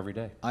grateful for every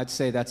day. I'd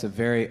say that's a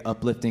very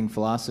uplifting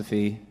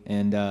philosophy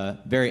and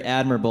very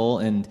admirable.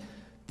 And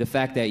the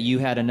fact that you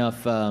had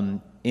enough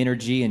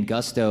energy and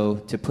gusto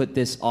to put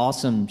this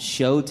awesome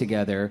show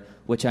together,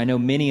 which I know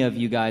many of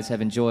you guys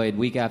have enjoyed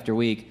week after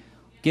week.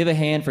 Give a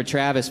hand for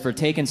Travis for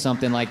taking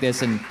something like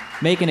this and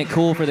making it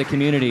cool for the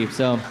community.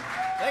 So,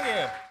 thank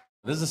you.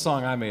 This is a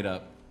song I made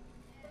up,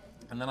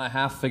 and then I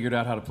half figured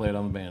out how to play it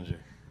on the banjo,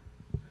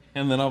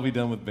 and then I'll be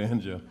done with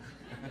banjo.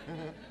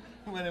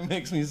 But it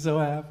makes me so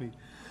happy.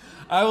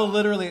 I'll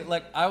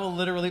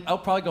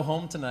probably go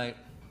home tonight,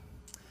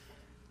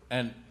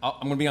 and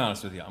I'm gonna be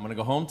honest with you. I'm gonna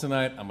go home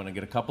tonight. I'm gonna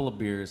get a couple of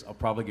beers. I'll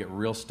probably get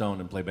real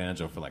stoned and play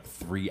banjo for like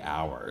 3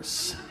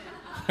 hours.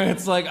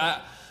 It's like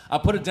I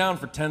put it down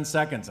for 10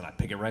 seconds and I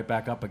pick it right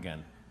back up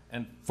again.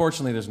 And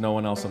fortunately, there's no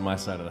one else on my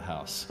side of the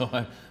house, so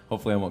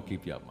hopefully I won't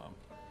keep you up, Mom.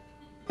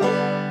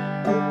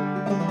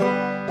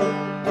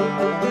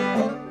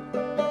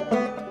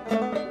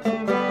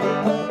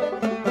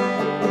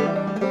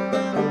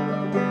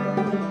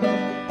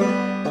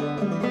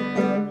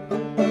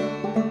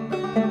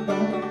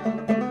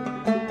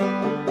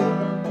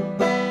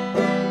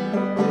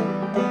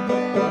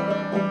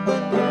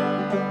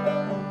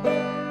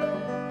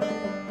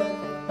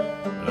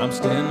 I'm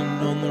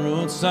standing on the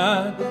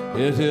roadside,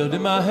 head held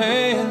in my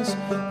hands.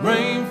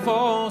 Rain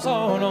falls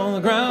hard on the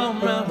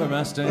ground round where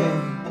I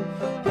stand.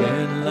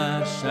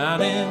 Headlights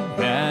shining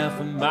half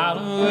a mile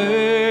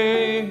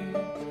away.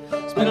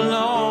 It's been a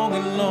long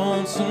and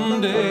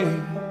lonesome day.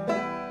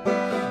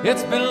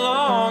 It's been a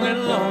long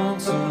and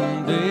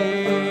lonesome day.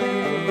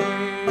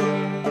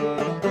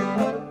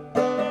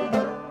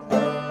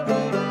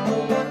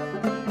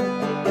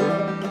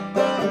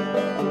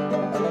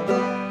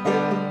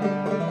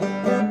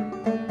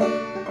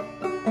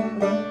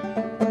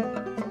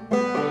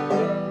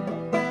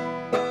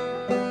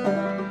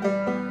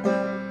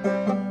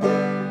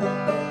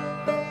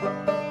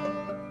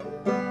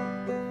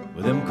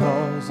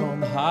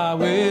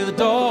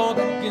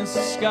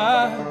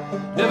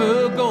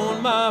 Never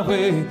going my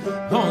way,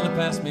 only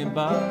pass me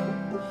by.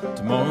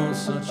 Tomorrow's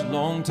such a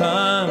long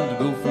time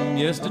to go from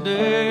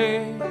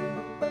yesterday.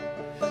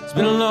 It's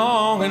been a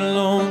long and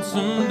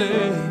lonesome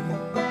day.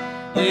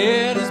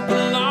 Yeah, it's been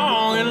a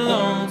long and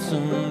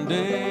lonesome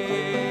day.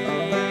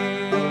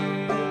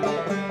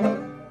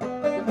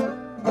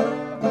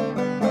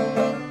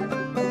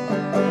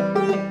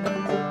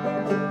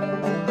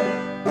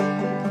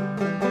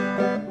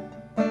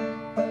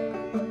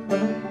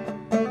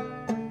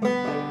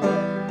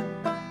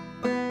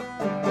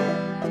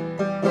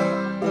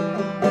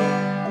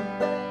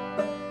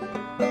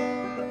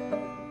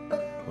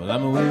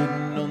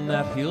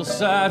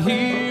 Hillside,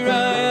 here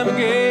I am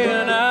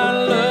again. I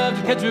love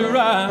to catch a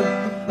ride,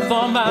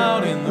 throw 'em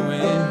out in the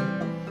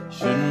wind.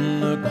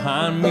 Shouldn't look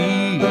behind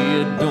me,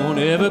 it don't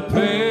ever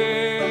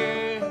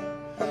pay.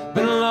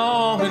 Been a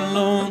long and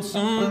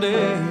lonesome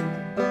day.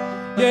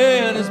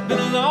 Yeah, it's been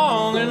a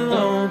long and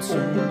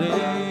lonesome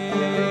day.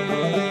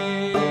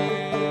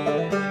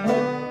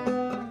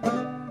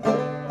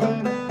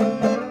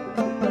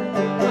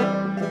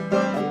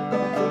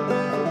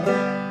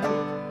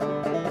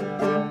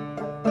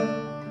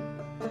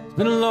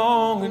 Been a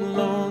long and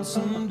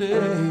lonesome day.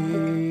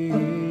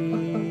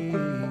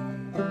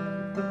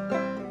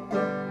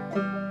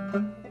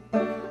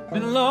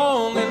 Been a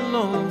long and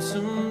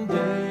lonesome day.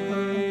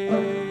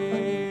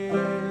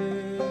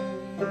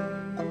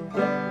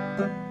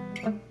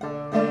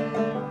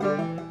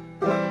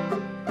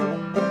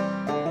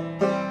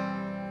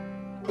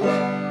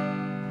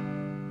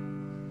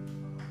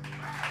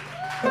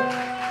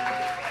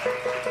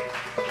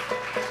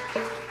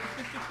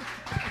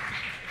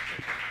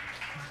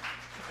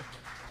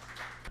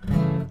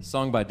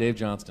 Song by Dave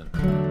Johnston.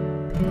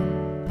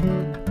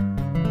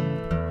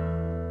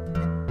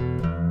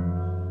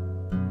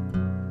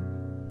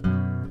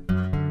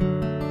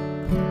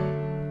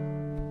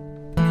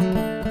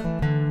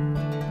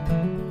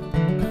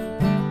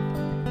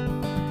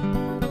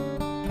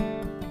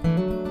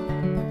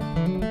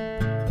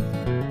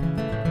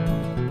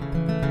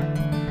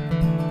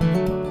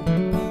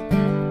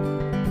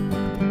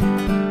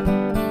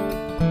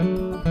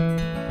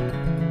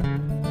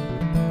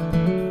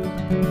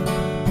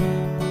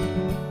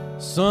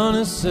 Sun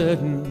is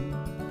setting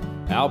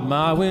out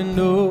my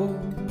window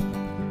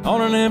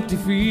on an empty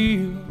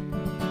field,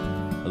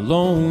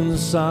 alone in the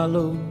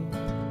silo.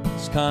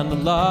 This kind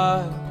of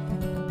life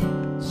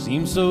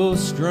seems so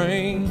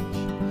strange.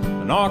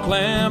 An arc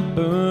lamp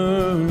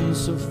burns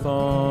so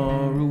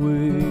far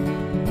away.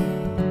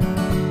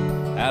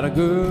 Had a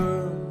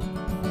girl,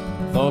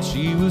 thought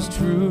she was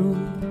true,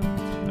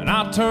 and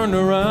I turned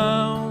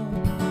around,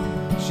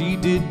 she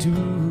did too.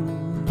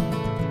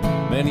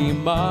 Many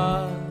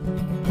miles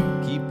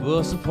keep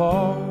us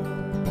apart,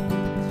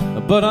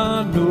 but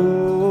I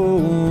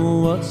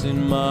know what's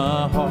in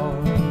my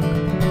heart.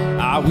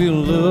 I will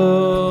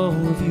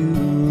love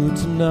you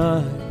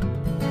tonight,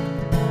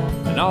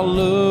 and I'll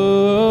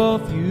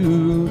love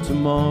you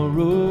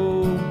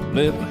tomorrow.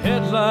 Let my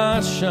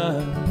headlights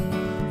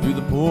shine through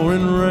the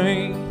pouring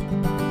rain.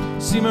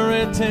 See my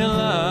red tail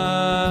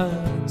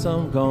lights,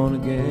 I'm gone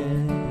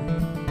again.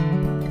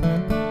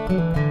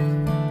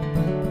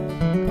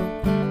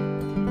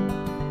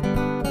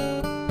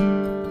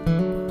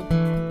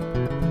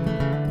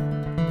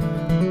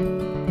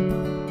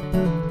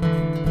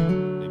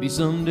 Maybe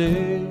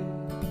someday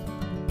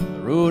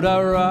the road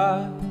I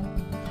ride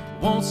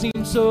won't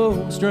seem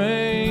so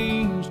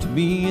strange to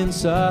me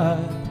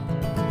inside.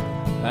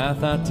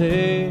 Path I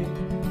take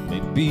may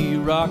be a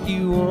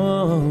rocky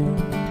one,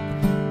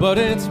 but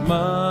it's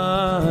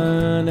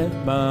mine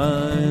and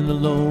mine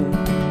alone.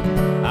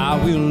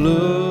 I will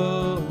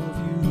love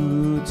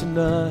you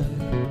tonight,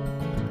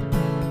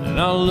 and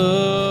I'll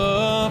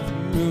love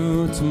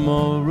you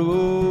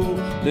tomorrow.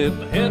 Let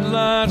my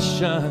headlights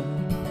shine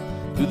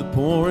through the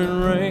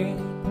pouring rain.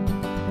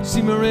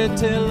 See my red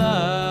tail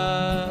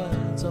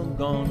lights, I'm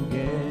gone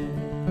again.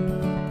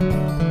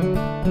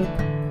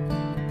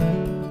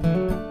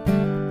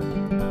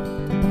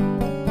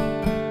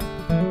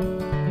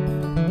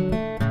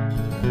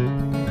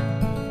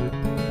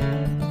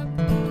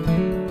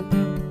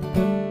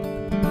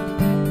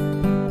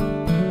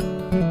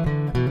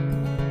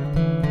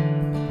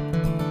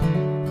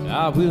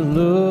 I will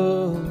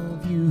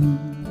love you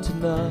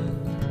tonight,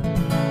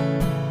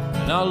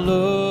 and I'll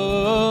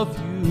love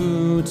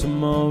you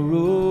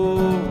tomorrow.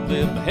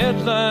 Let my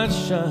headlights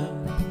shine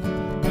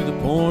through the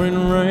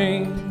pouring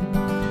rain.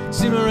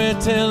 See my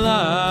red tail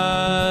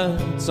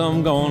lights,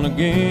 I'm gone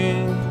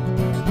again.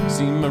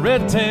 See my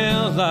red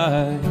tail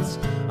lights,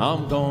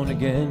 I'm gone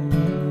again.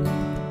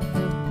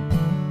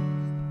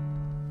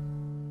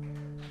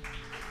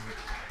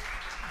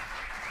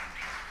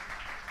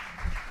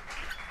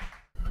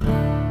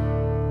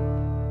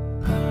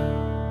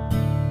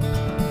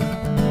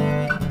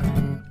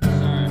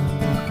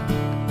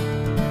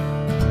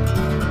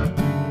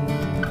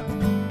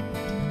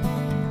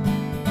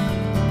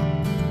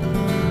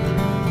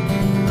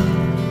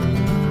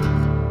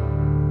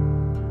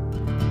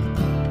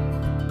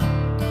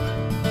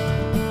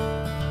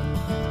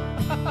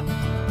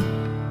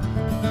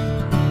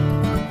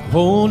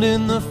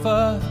 Holding the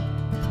fire,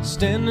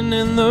 standing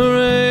in the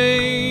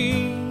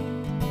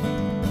rain.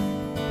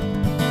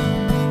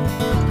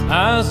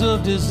 Eyes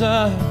of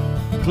desire,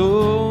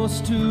 close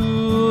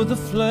to the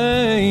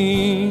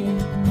flame.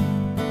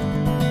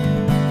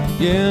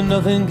 Yeah,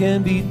 nothing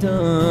can be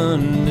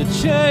done to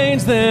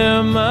change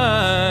their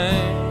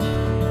mind.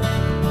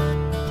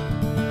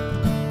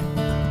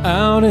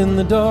 Out in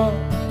the dark,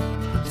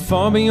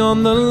 far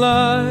beyond the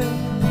light.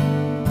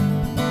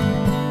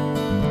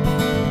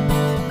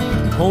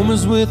 Home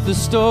is with the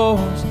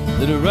stars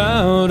that are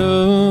out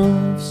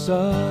of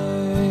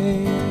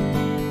sight.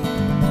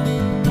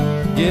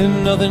 Yeah,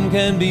 nothing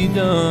can be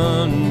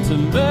done to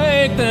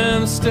make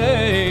them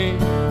stay.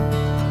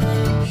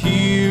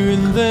 Here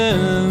and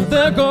then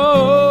they're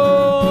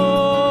gone.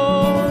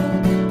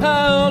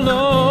 How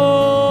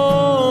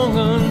long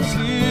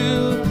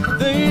until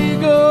they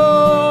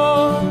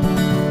go?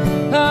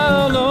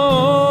 How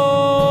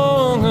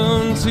long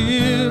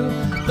until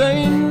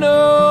they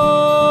know?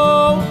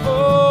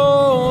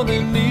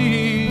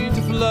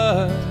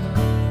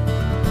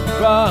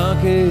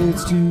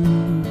 Rockets to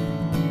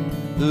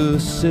the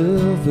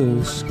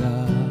silver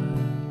sky.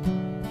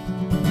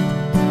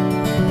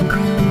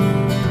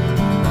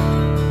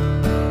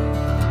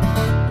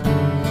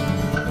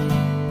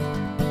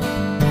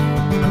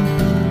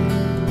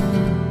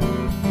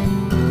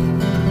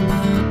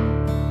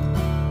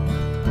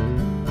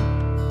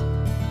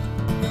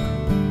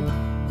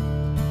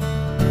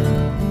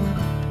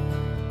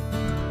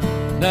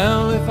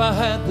 Now if I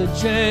had the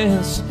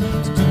chance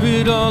to do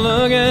it all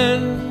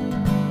again,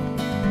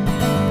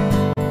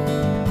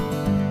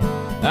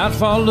 I'd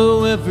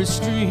follow every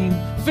stream,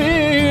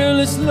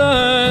 fearless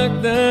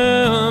like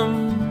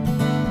them.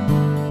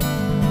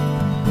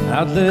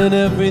 I'd let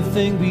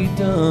everything be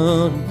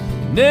done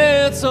in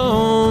its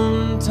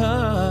own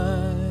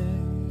time.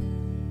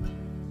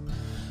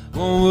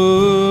 Won't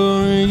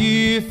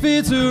worry if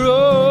it's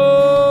wrong.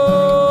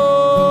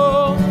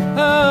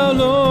 How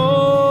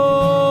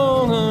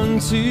long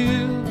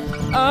until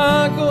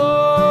I go?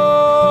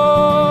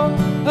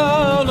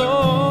 How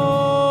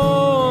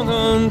long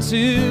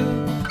until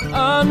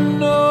I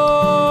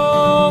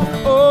know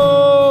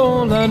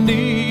all I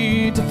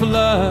need to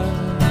fly?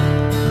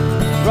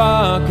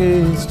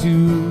 Rockets to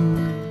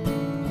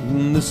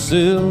the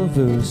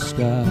silver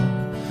sky.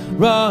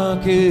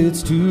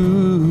 Rockets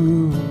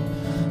to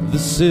the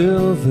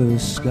silver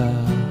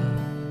sky.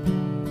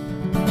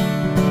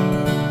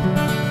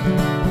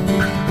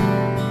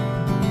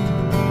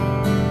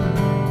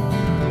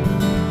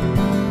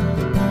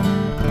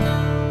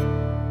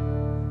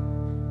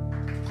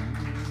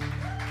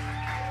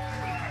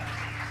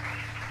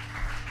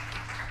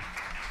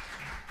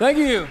 Thank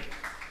you.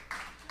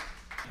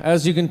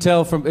 As you can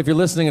tell from, if you're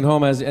listening at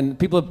home, and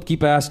people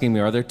keep asking me,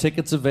 are there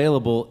tickets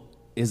available?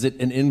 Is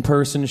it an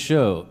in-person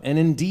show? And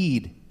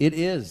indeed, it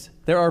is.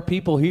 There are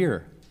people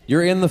here.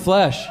 You're in the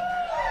flesh.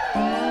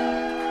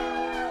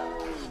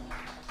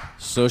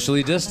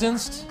 Socially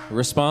distanced,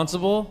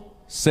 responsible,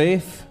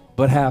 safe,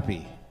 but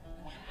happy.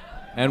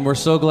 And we're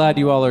so glad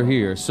you all are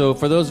here. So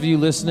for those of you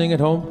listening at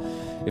home,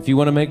 if you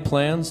want to make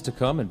plans to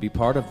come and be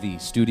part of the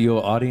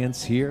studio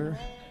audience here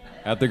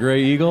at the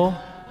Gray Eagle,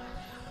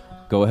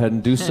 go ahead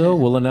and do so.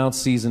 We'll announce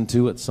season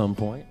 2 at some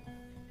point.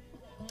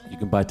 You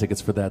can buy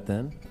tickets for that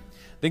then.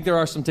 I think there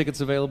are some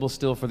tickets available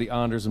still for the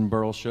Anders and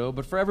Burl show,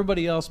 but for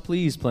everybody else,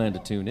 please plan to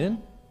tune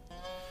in.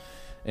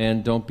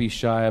 And don't be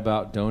shy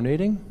about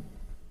donating.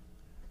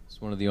 It's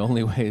one of the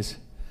only ways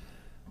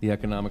the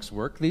economics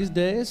work these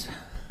days.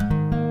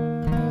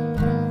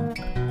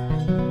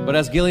 But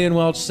as Gillian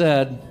Welch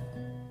said,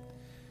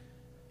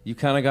 you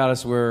kind of got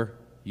us where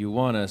you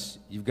want us.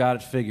 You've got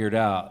it figured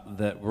out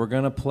that we're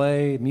going to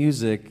play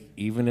music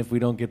even if we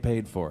don't get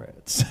paid for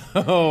it.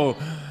 So,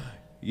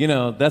 you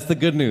know, that's the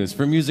good news.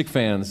 For music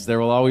fans, there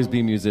will always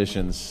be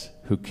musicians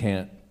who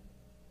can't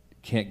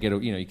get,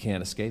 you know, you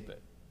can't escape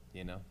it,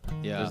 you know?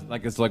 Yeah.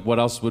 It's like, what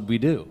else would we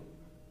do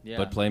Yeah.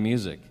 but play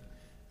music?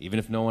 Even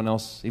if no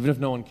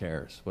one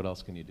cares, what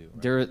else can you do?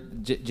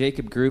 Right?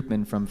 Jacob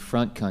Groopman from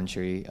Front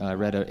Country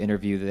read an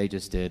interview that they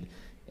just did,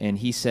 and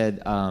he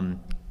said,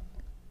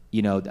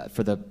 you know,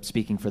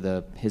 speaking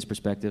for his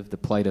perspective, the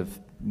plight of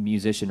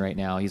musician right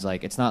now, he's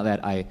like, it's not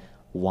that I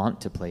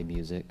want to play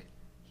music.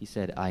 He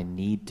said, I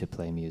need to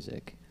play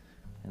music.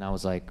 And I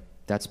was like,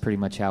 that's pretty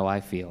much how I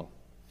feel.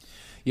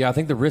 Yeah, I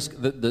think the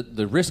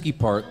risky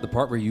part, the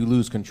part where you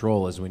lose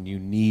control, is when you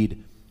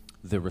need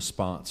the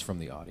response from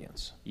the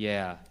audience.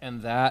 Yeah.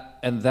 And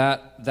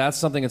that's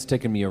something that's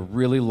taken me a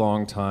really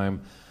long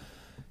time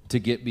to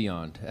get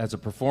beyond as a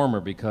performer,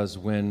 because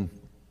when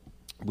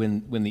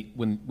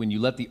you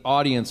let the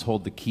audience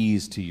hold the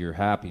keys to your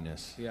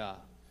happiness, Yeah.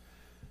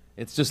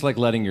 it's just like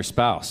letting your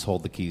spouse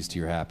hold the keys to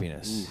your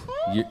happiness.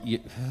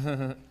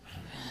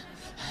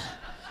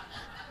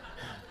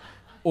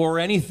 Or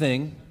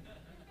anything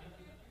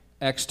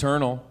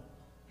external.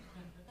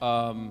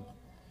 And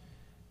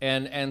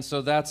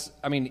so that's,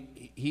 I mean,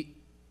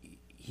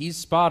 he's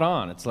spot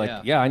on. It's like,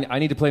 I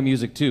need to play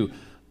music too.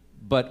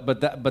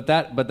 But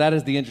that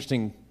is the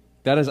interesting,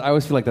 I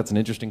always feel like that's an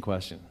interesting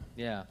question.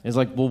 Yeah. It's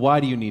like, well, why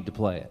do you need to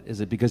play it?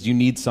 Is it because you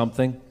need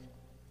something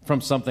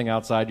from something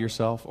outside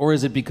yourself? Or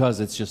is it because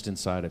it's just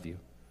inside of you?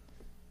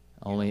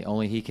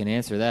 Only he can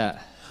answer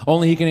that.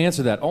 Only he can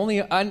answer that.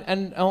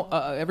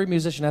 Every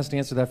musician has to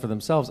answer that for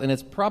themselves, and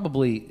it's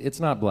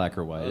not black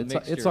or white.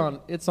 It's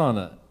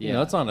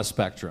on a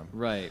spectrum.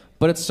 Right.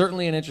 But it's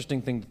certainly an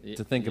interesting thing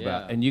to think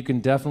about, and you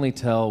can definitely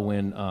tell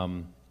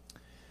when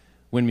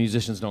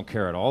musicians don't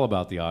care at all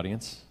about the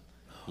audience.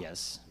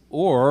 Yes.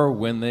 Or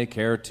when they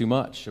care too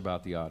much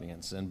about the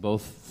audience, and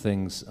both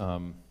things,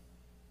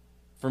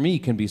 for me,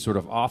 can be sort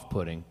of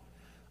off-putting.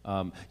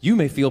 You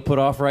may feel put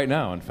off right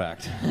now, in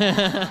fact.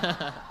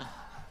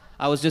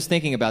 I was just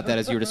thinking about that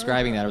as you were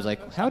describing that. I was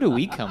like, how do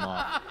we come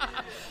off?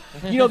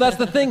 You know, that's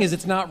the thing, is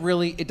it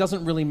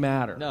doesn't really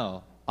matter.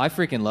 No. I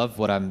freaking love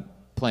what I'm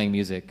playing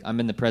music.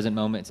 I'm in the present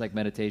moment. It's like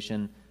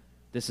meditation.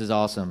 This is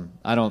awesome.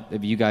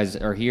 If you guys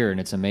are here and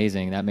it's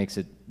amazing, that makes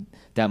it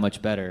that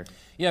much better.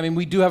 Yeah, I mean,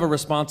 we do have a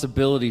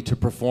responsibility to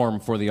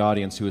perform for the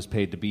audience who is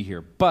paid to be here,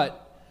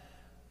 but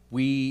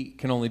we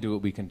can only do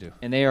what we can do.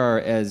 And they are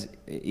as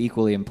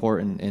equally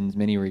important in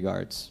many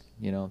regards,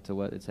 you know, to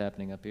what is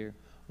happening up here.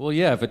 Well,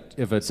 yeah,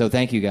 if it So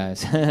thank you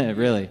guys,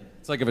 really.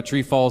 It's like if a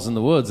tree falls in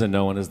the woods and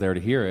no one is there to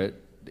hear it.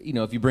 You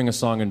know, if you bring a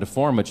song into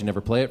form but you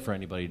never play it for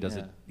anybody, does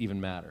it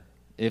even matter?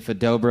 If a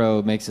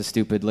dobro makes a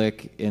stupid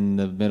lick in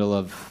the middle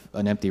of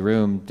an empty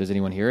room, does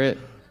anyone hear it?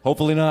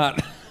 Hopefully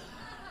not.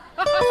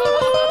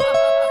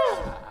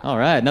 All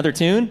right, another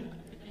tune?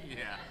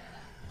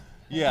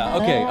 Yeah,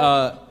 okay.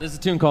 There's a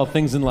tune called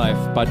Things in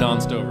Life by Don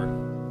Stover.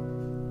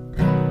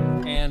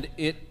 And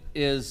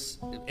it's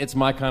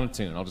my kind of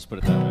tune. I'll just put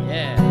it that way.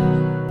 Yeah.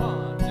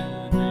 1, 2,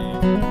 3.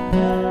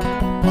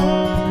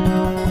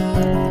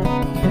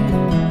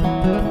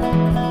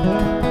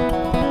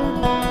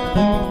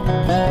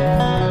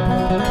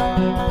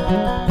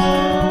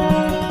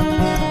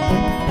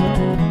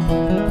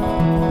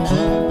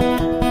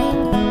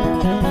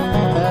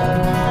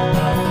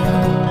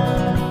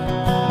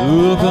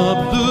 Look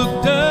up,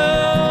 look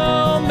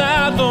down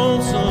that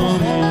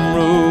lonesome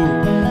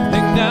road.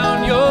 Hang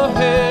down your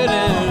head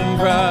and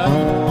cry.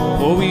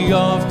 For we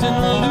often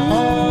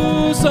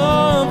lose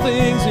some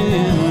things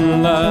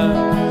in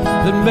life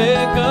that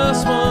make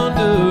us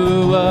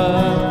wonder why.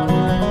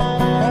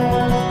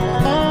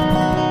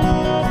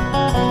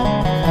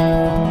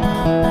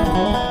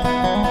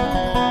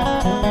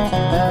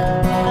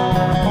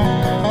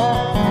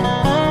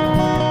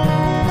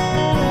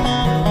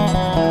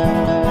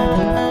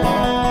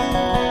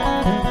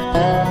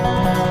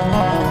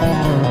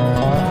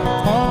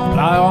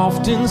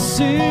 Often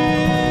sit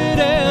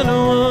and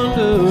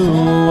wonder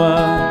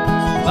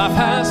why life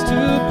has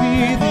to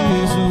be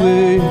this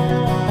way.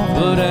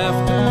 But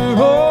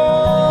after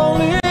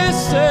all is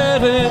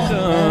said and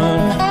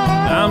done,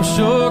 I'm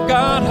sure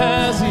God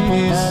has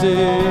His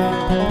say.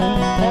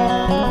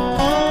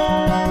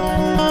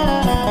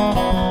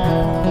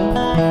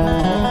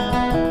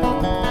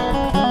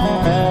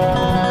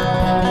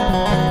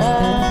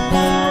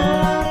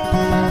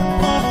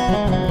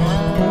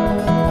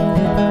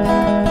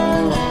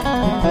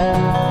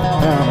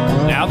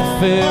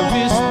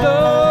 fairest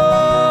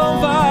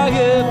love I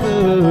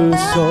ever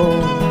saw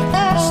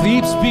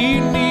sleeps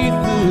beneath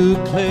the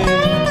clay,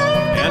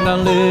 and I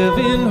live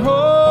in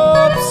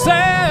hopes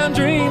and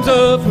dreams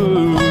of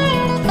her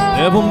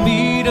that we'll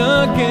meet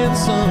again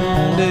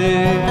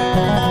someday.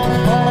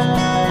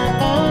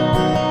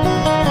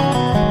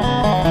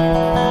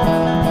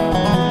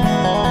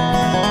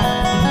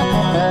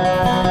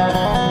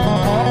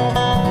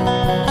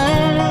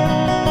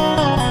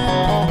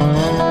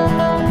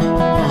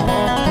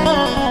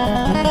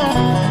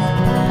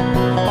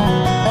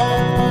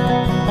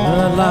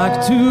 I'd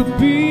like to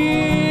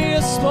be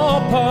a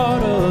small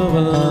part of a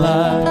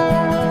life,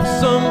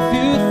 some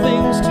few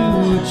things to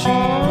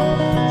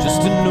achieve,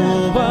 just to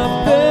know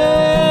I've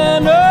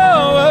been a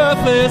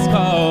worthless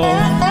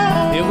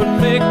cause. It would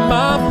make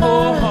my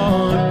poor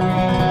heart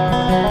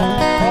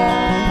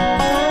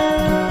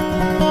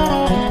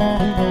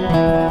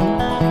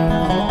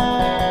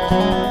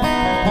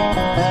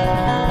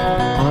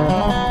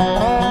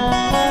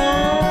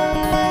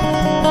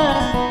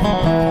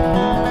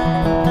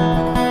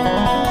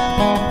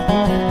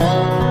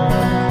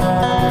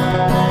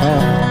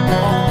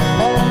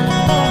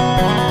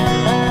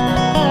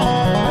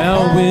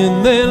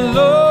when they load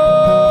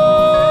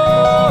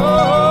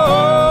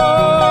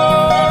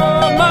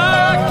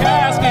my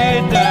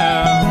casket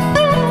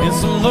down in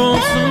some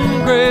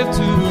lonesome grave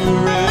to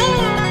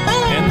rest,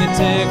 and they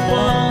take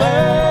one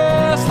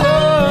last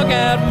look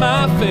at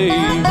my face,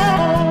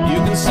 you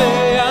can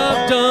say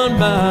I've done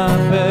my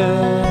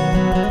best.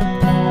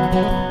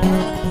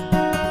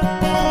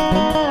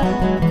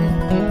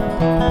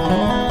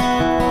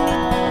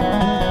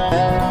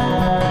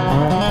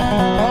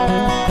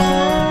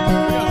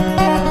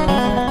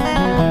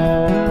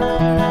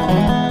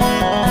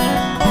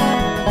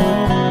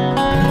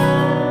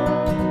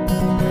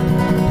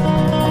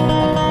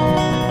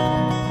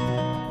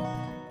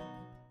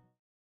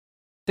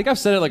 I think I've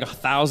said it like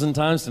 1,000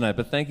 times tonight,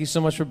 but thank you so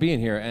much for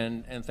being here,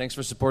 and thanks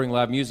for supporting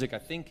live music. I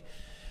think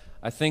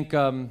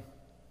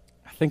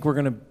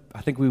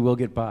we will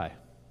get by.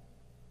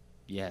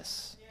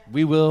 Yes.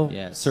 We will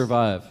Yes.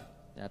 survive,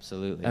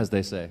 Absolutely. as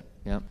they say.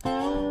 Yep.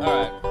 All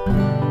right.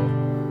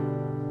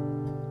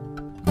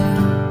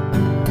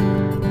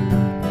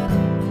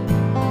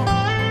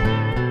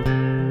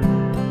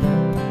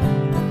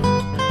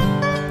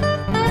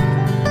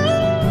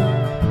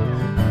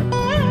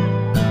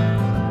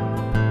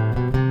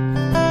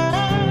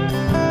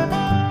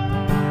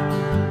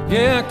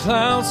 Yeah,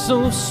 clouds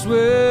so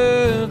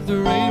swift, the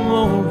rain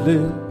won't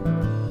lift,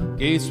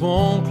 gates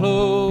won't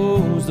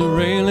close, the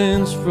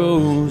railings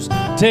froze.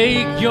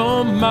 Take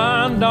your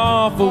mind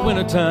off of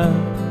wintertime,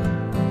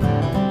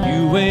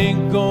 you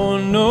ain't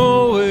going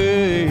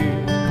nowhere.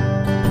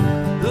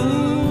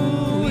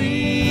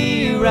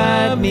 Ooh,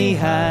 ride me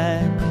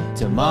high,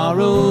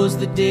 tomorrow's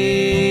the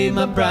day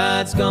my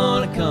bride's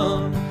gonna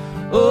come.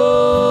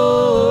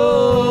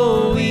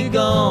 Oh, we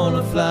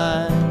gonna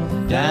fly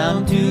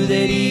down to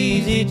that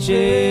easy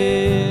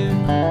chair.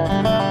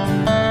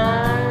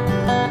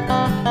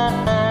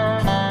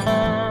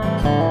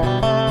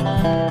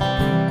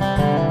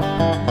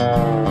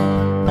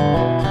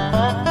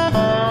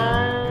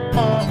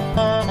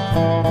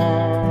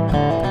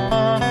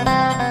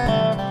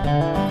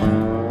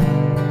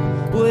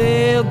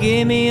 Well,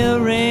 give me a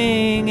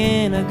ring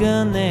and a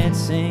gun that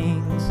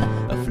sings,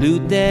 a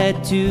flute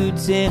that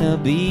toots and a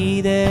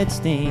bee that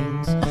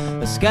stings,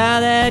 a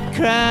sky that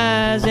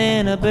cries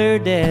and a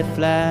bird that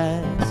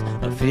flies,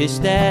 a fish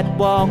that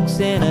walks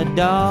and a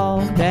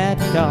dog that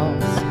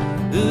talks.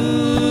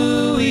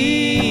 Ooh,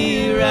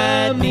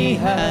 ride me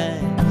high,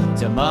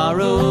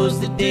 tomorrow's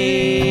the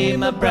day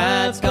my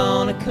bride's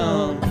gonna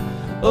come.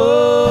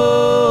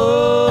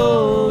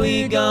 Oh,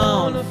 we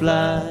gonna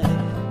fly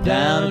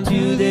down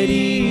to that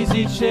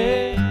easy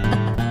chair.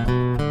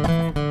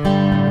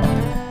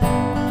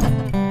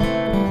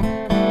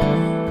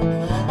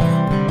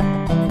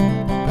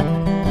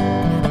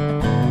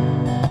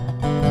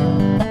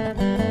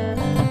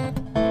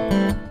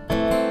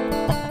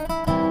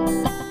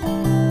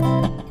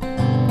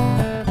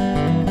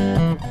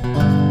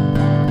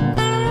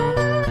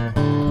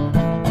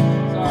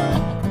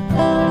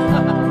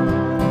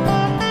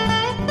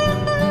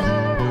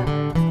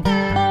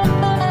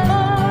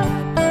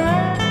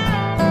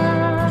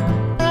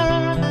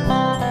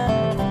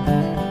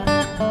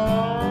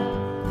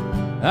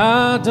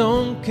 I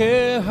don't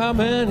care how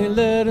many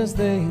letters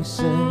they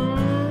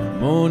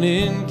send.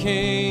 Morning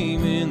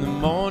came in the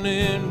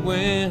morning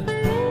when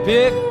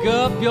pick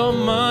up your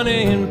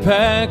money and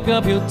pack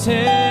up your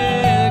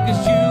tent,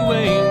 'cause you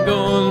ain't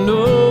going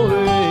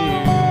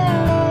nowhere.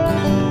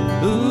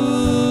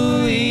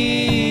 Ooh,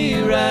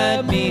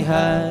 ride me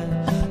high,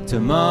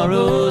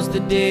 tomorrow's the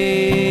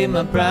day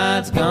my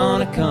bride's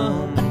gonna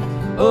come.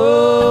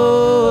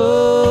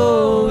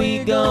 Oh, we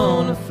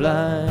gonna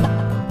fly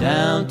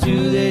down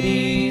to that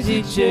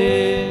easy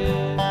chair.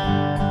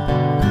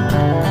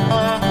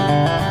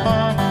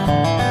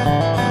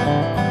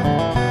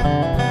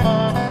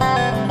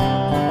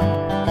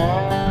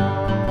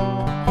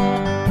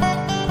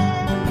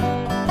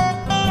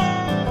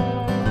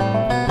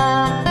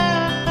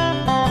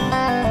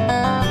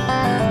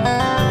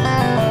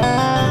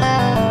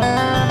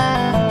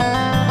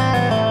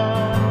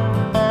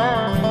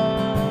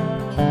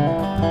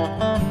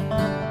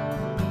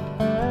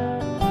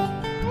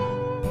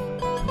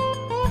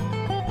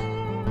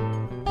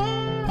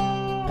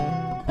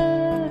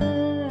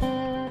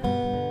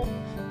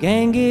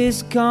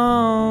 Genghis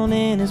Khan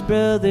and his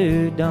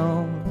brother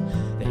Don,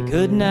 they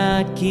could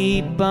not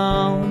keep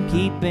on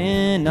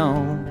keeping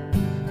on.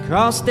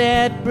 Cross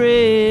that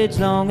bridge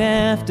long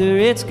after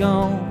it's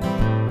gone,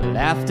 but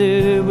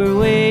after we're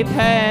way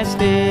past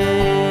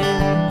it.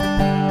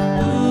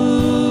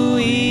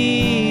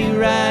 Ooh,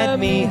 ride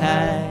me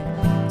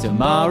high.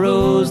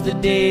 Tomorrow's the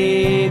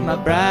day my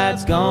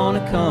bride's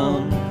gonna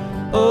come.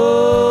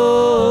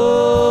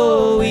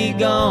 Oh, we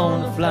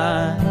gonna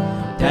fly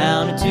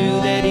down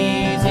into that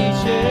easy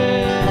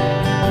chair.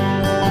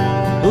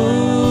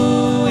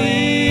 Ooh,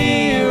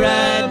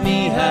 ride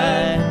me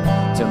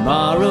high.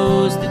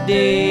 Tomorrow's the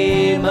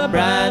day my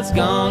bride's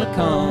gonna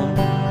come.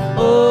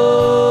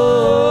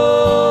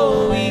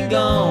 Oh, we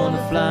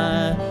gonna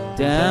fly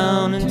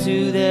down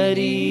into that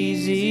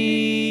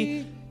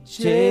easy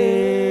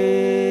chair.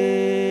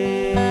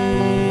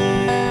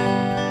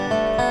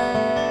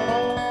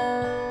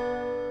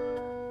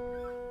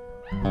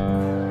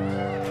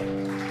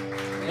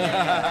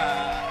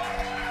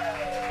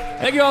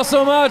 Thank you all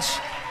so much.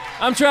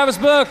 I'm Travis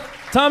Book,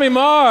 Tommy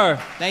Marr,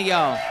 Thank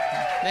y'all.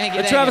 Thank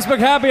you. the Travis Book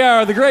Happy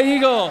Hour, the Grey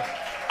Eagle.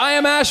 I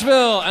am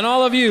Asheville, and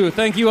all of you,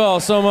 thank you all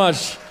so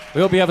much.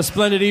 We hope you have a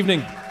splendid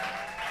evening. Yeah.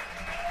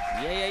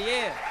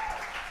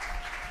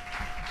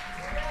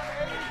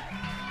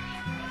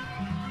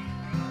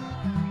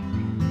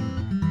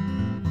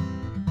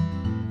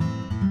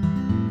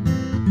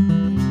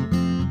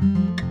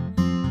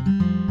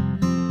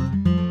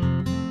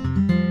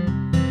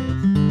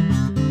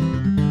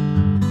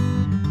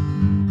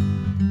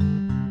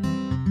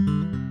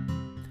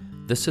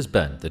 This has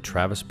been the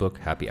Travis Book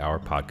Happy Hour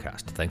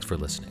podcast. Thanks for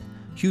listening.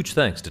 Huge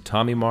thanks to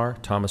Tommy Marr,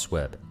 Thomas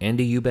Webb,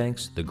 Andy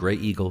Eubanks, The Grey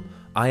Eagle,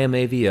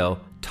 IMAVL,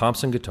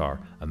 Thompson Guitar,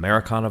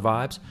 Americana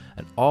Vibes,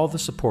 and all the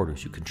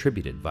supporters who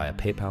contributed via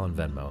PayPal and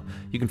Venmo.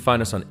 You can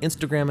find us on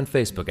Instagram and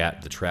Facebook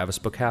at The Travis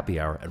Book Happy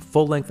Hour, and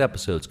full-length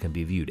episodes can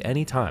be viewed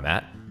anytime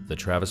at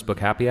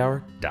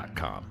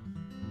thetravisbookhappyhour.com.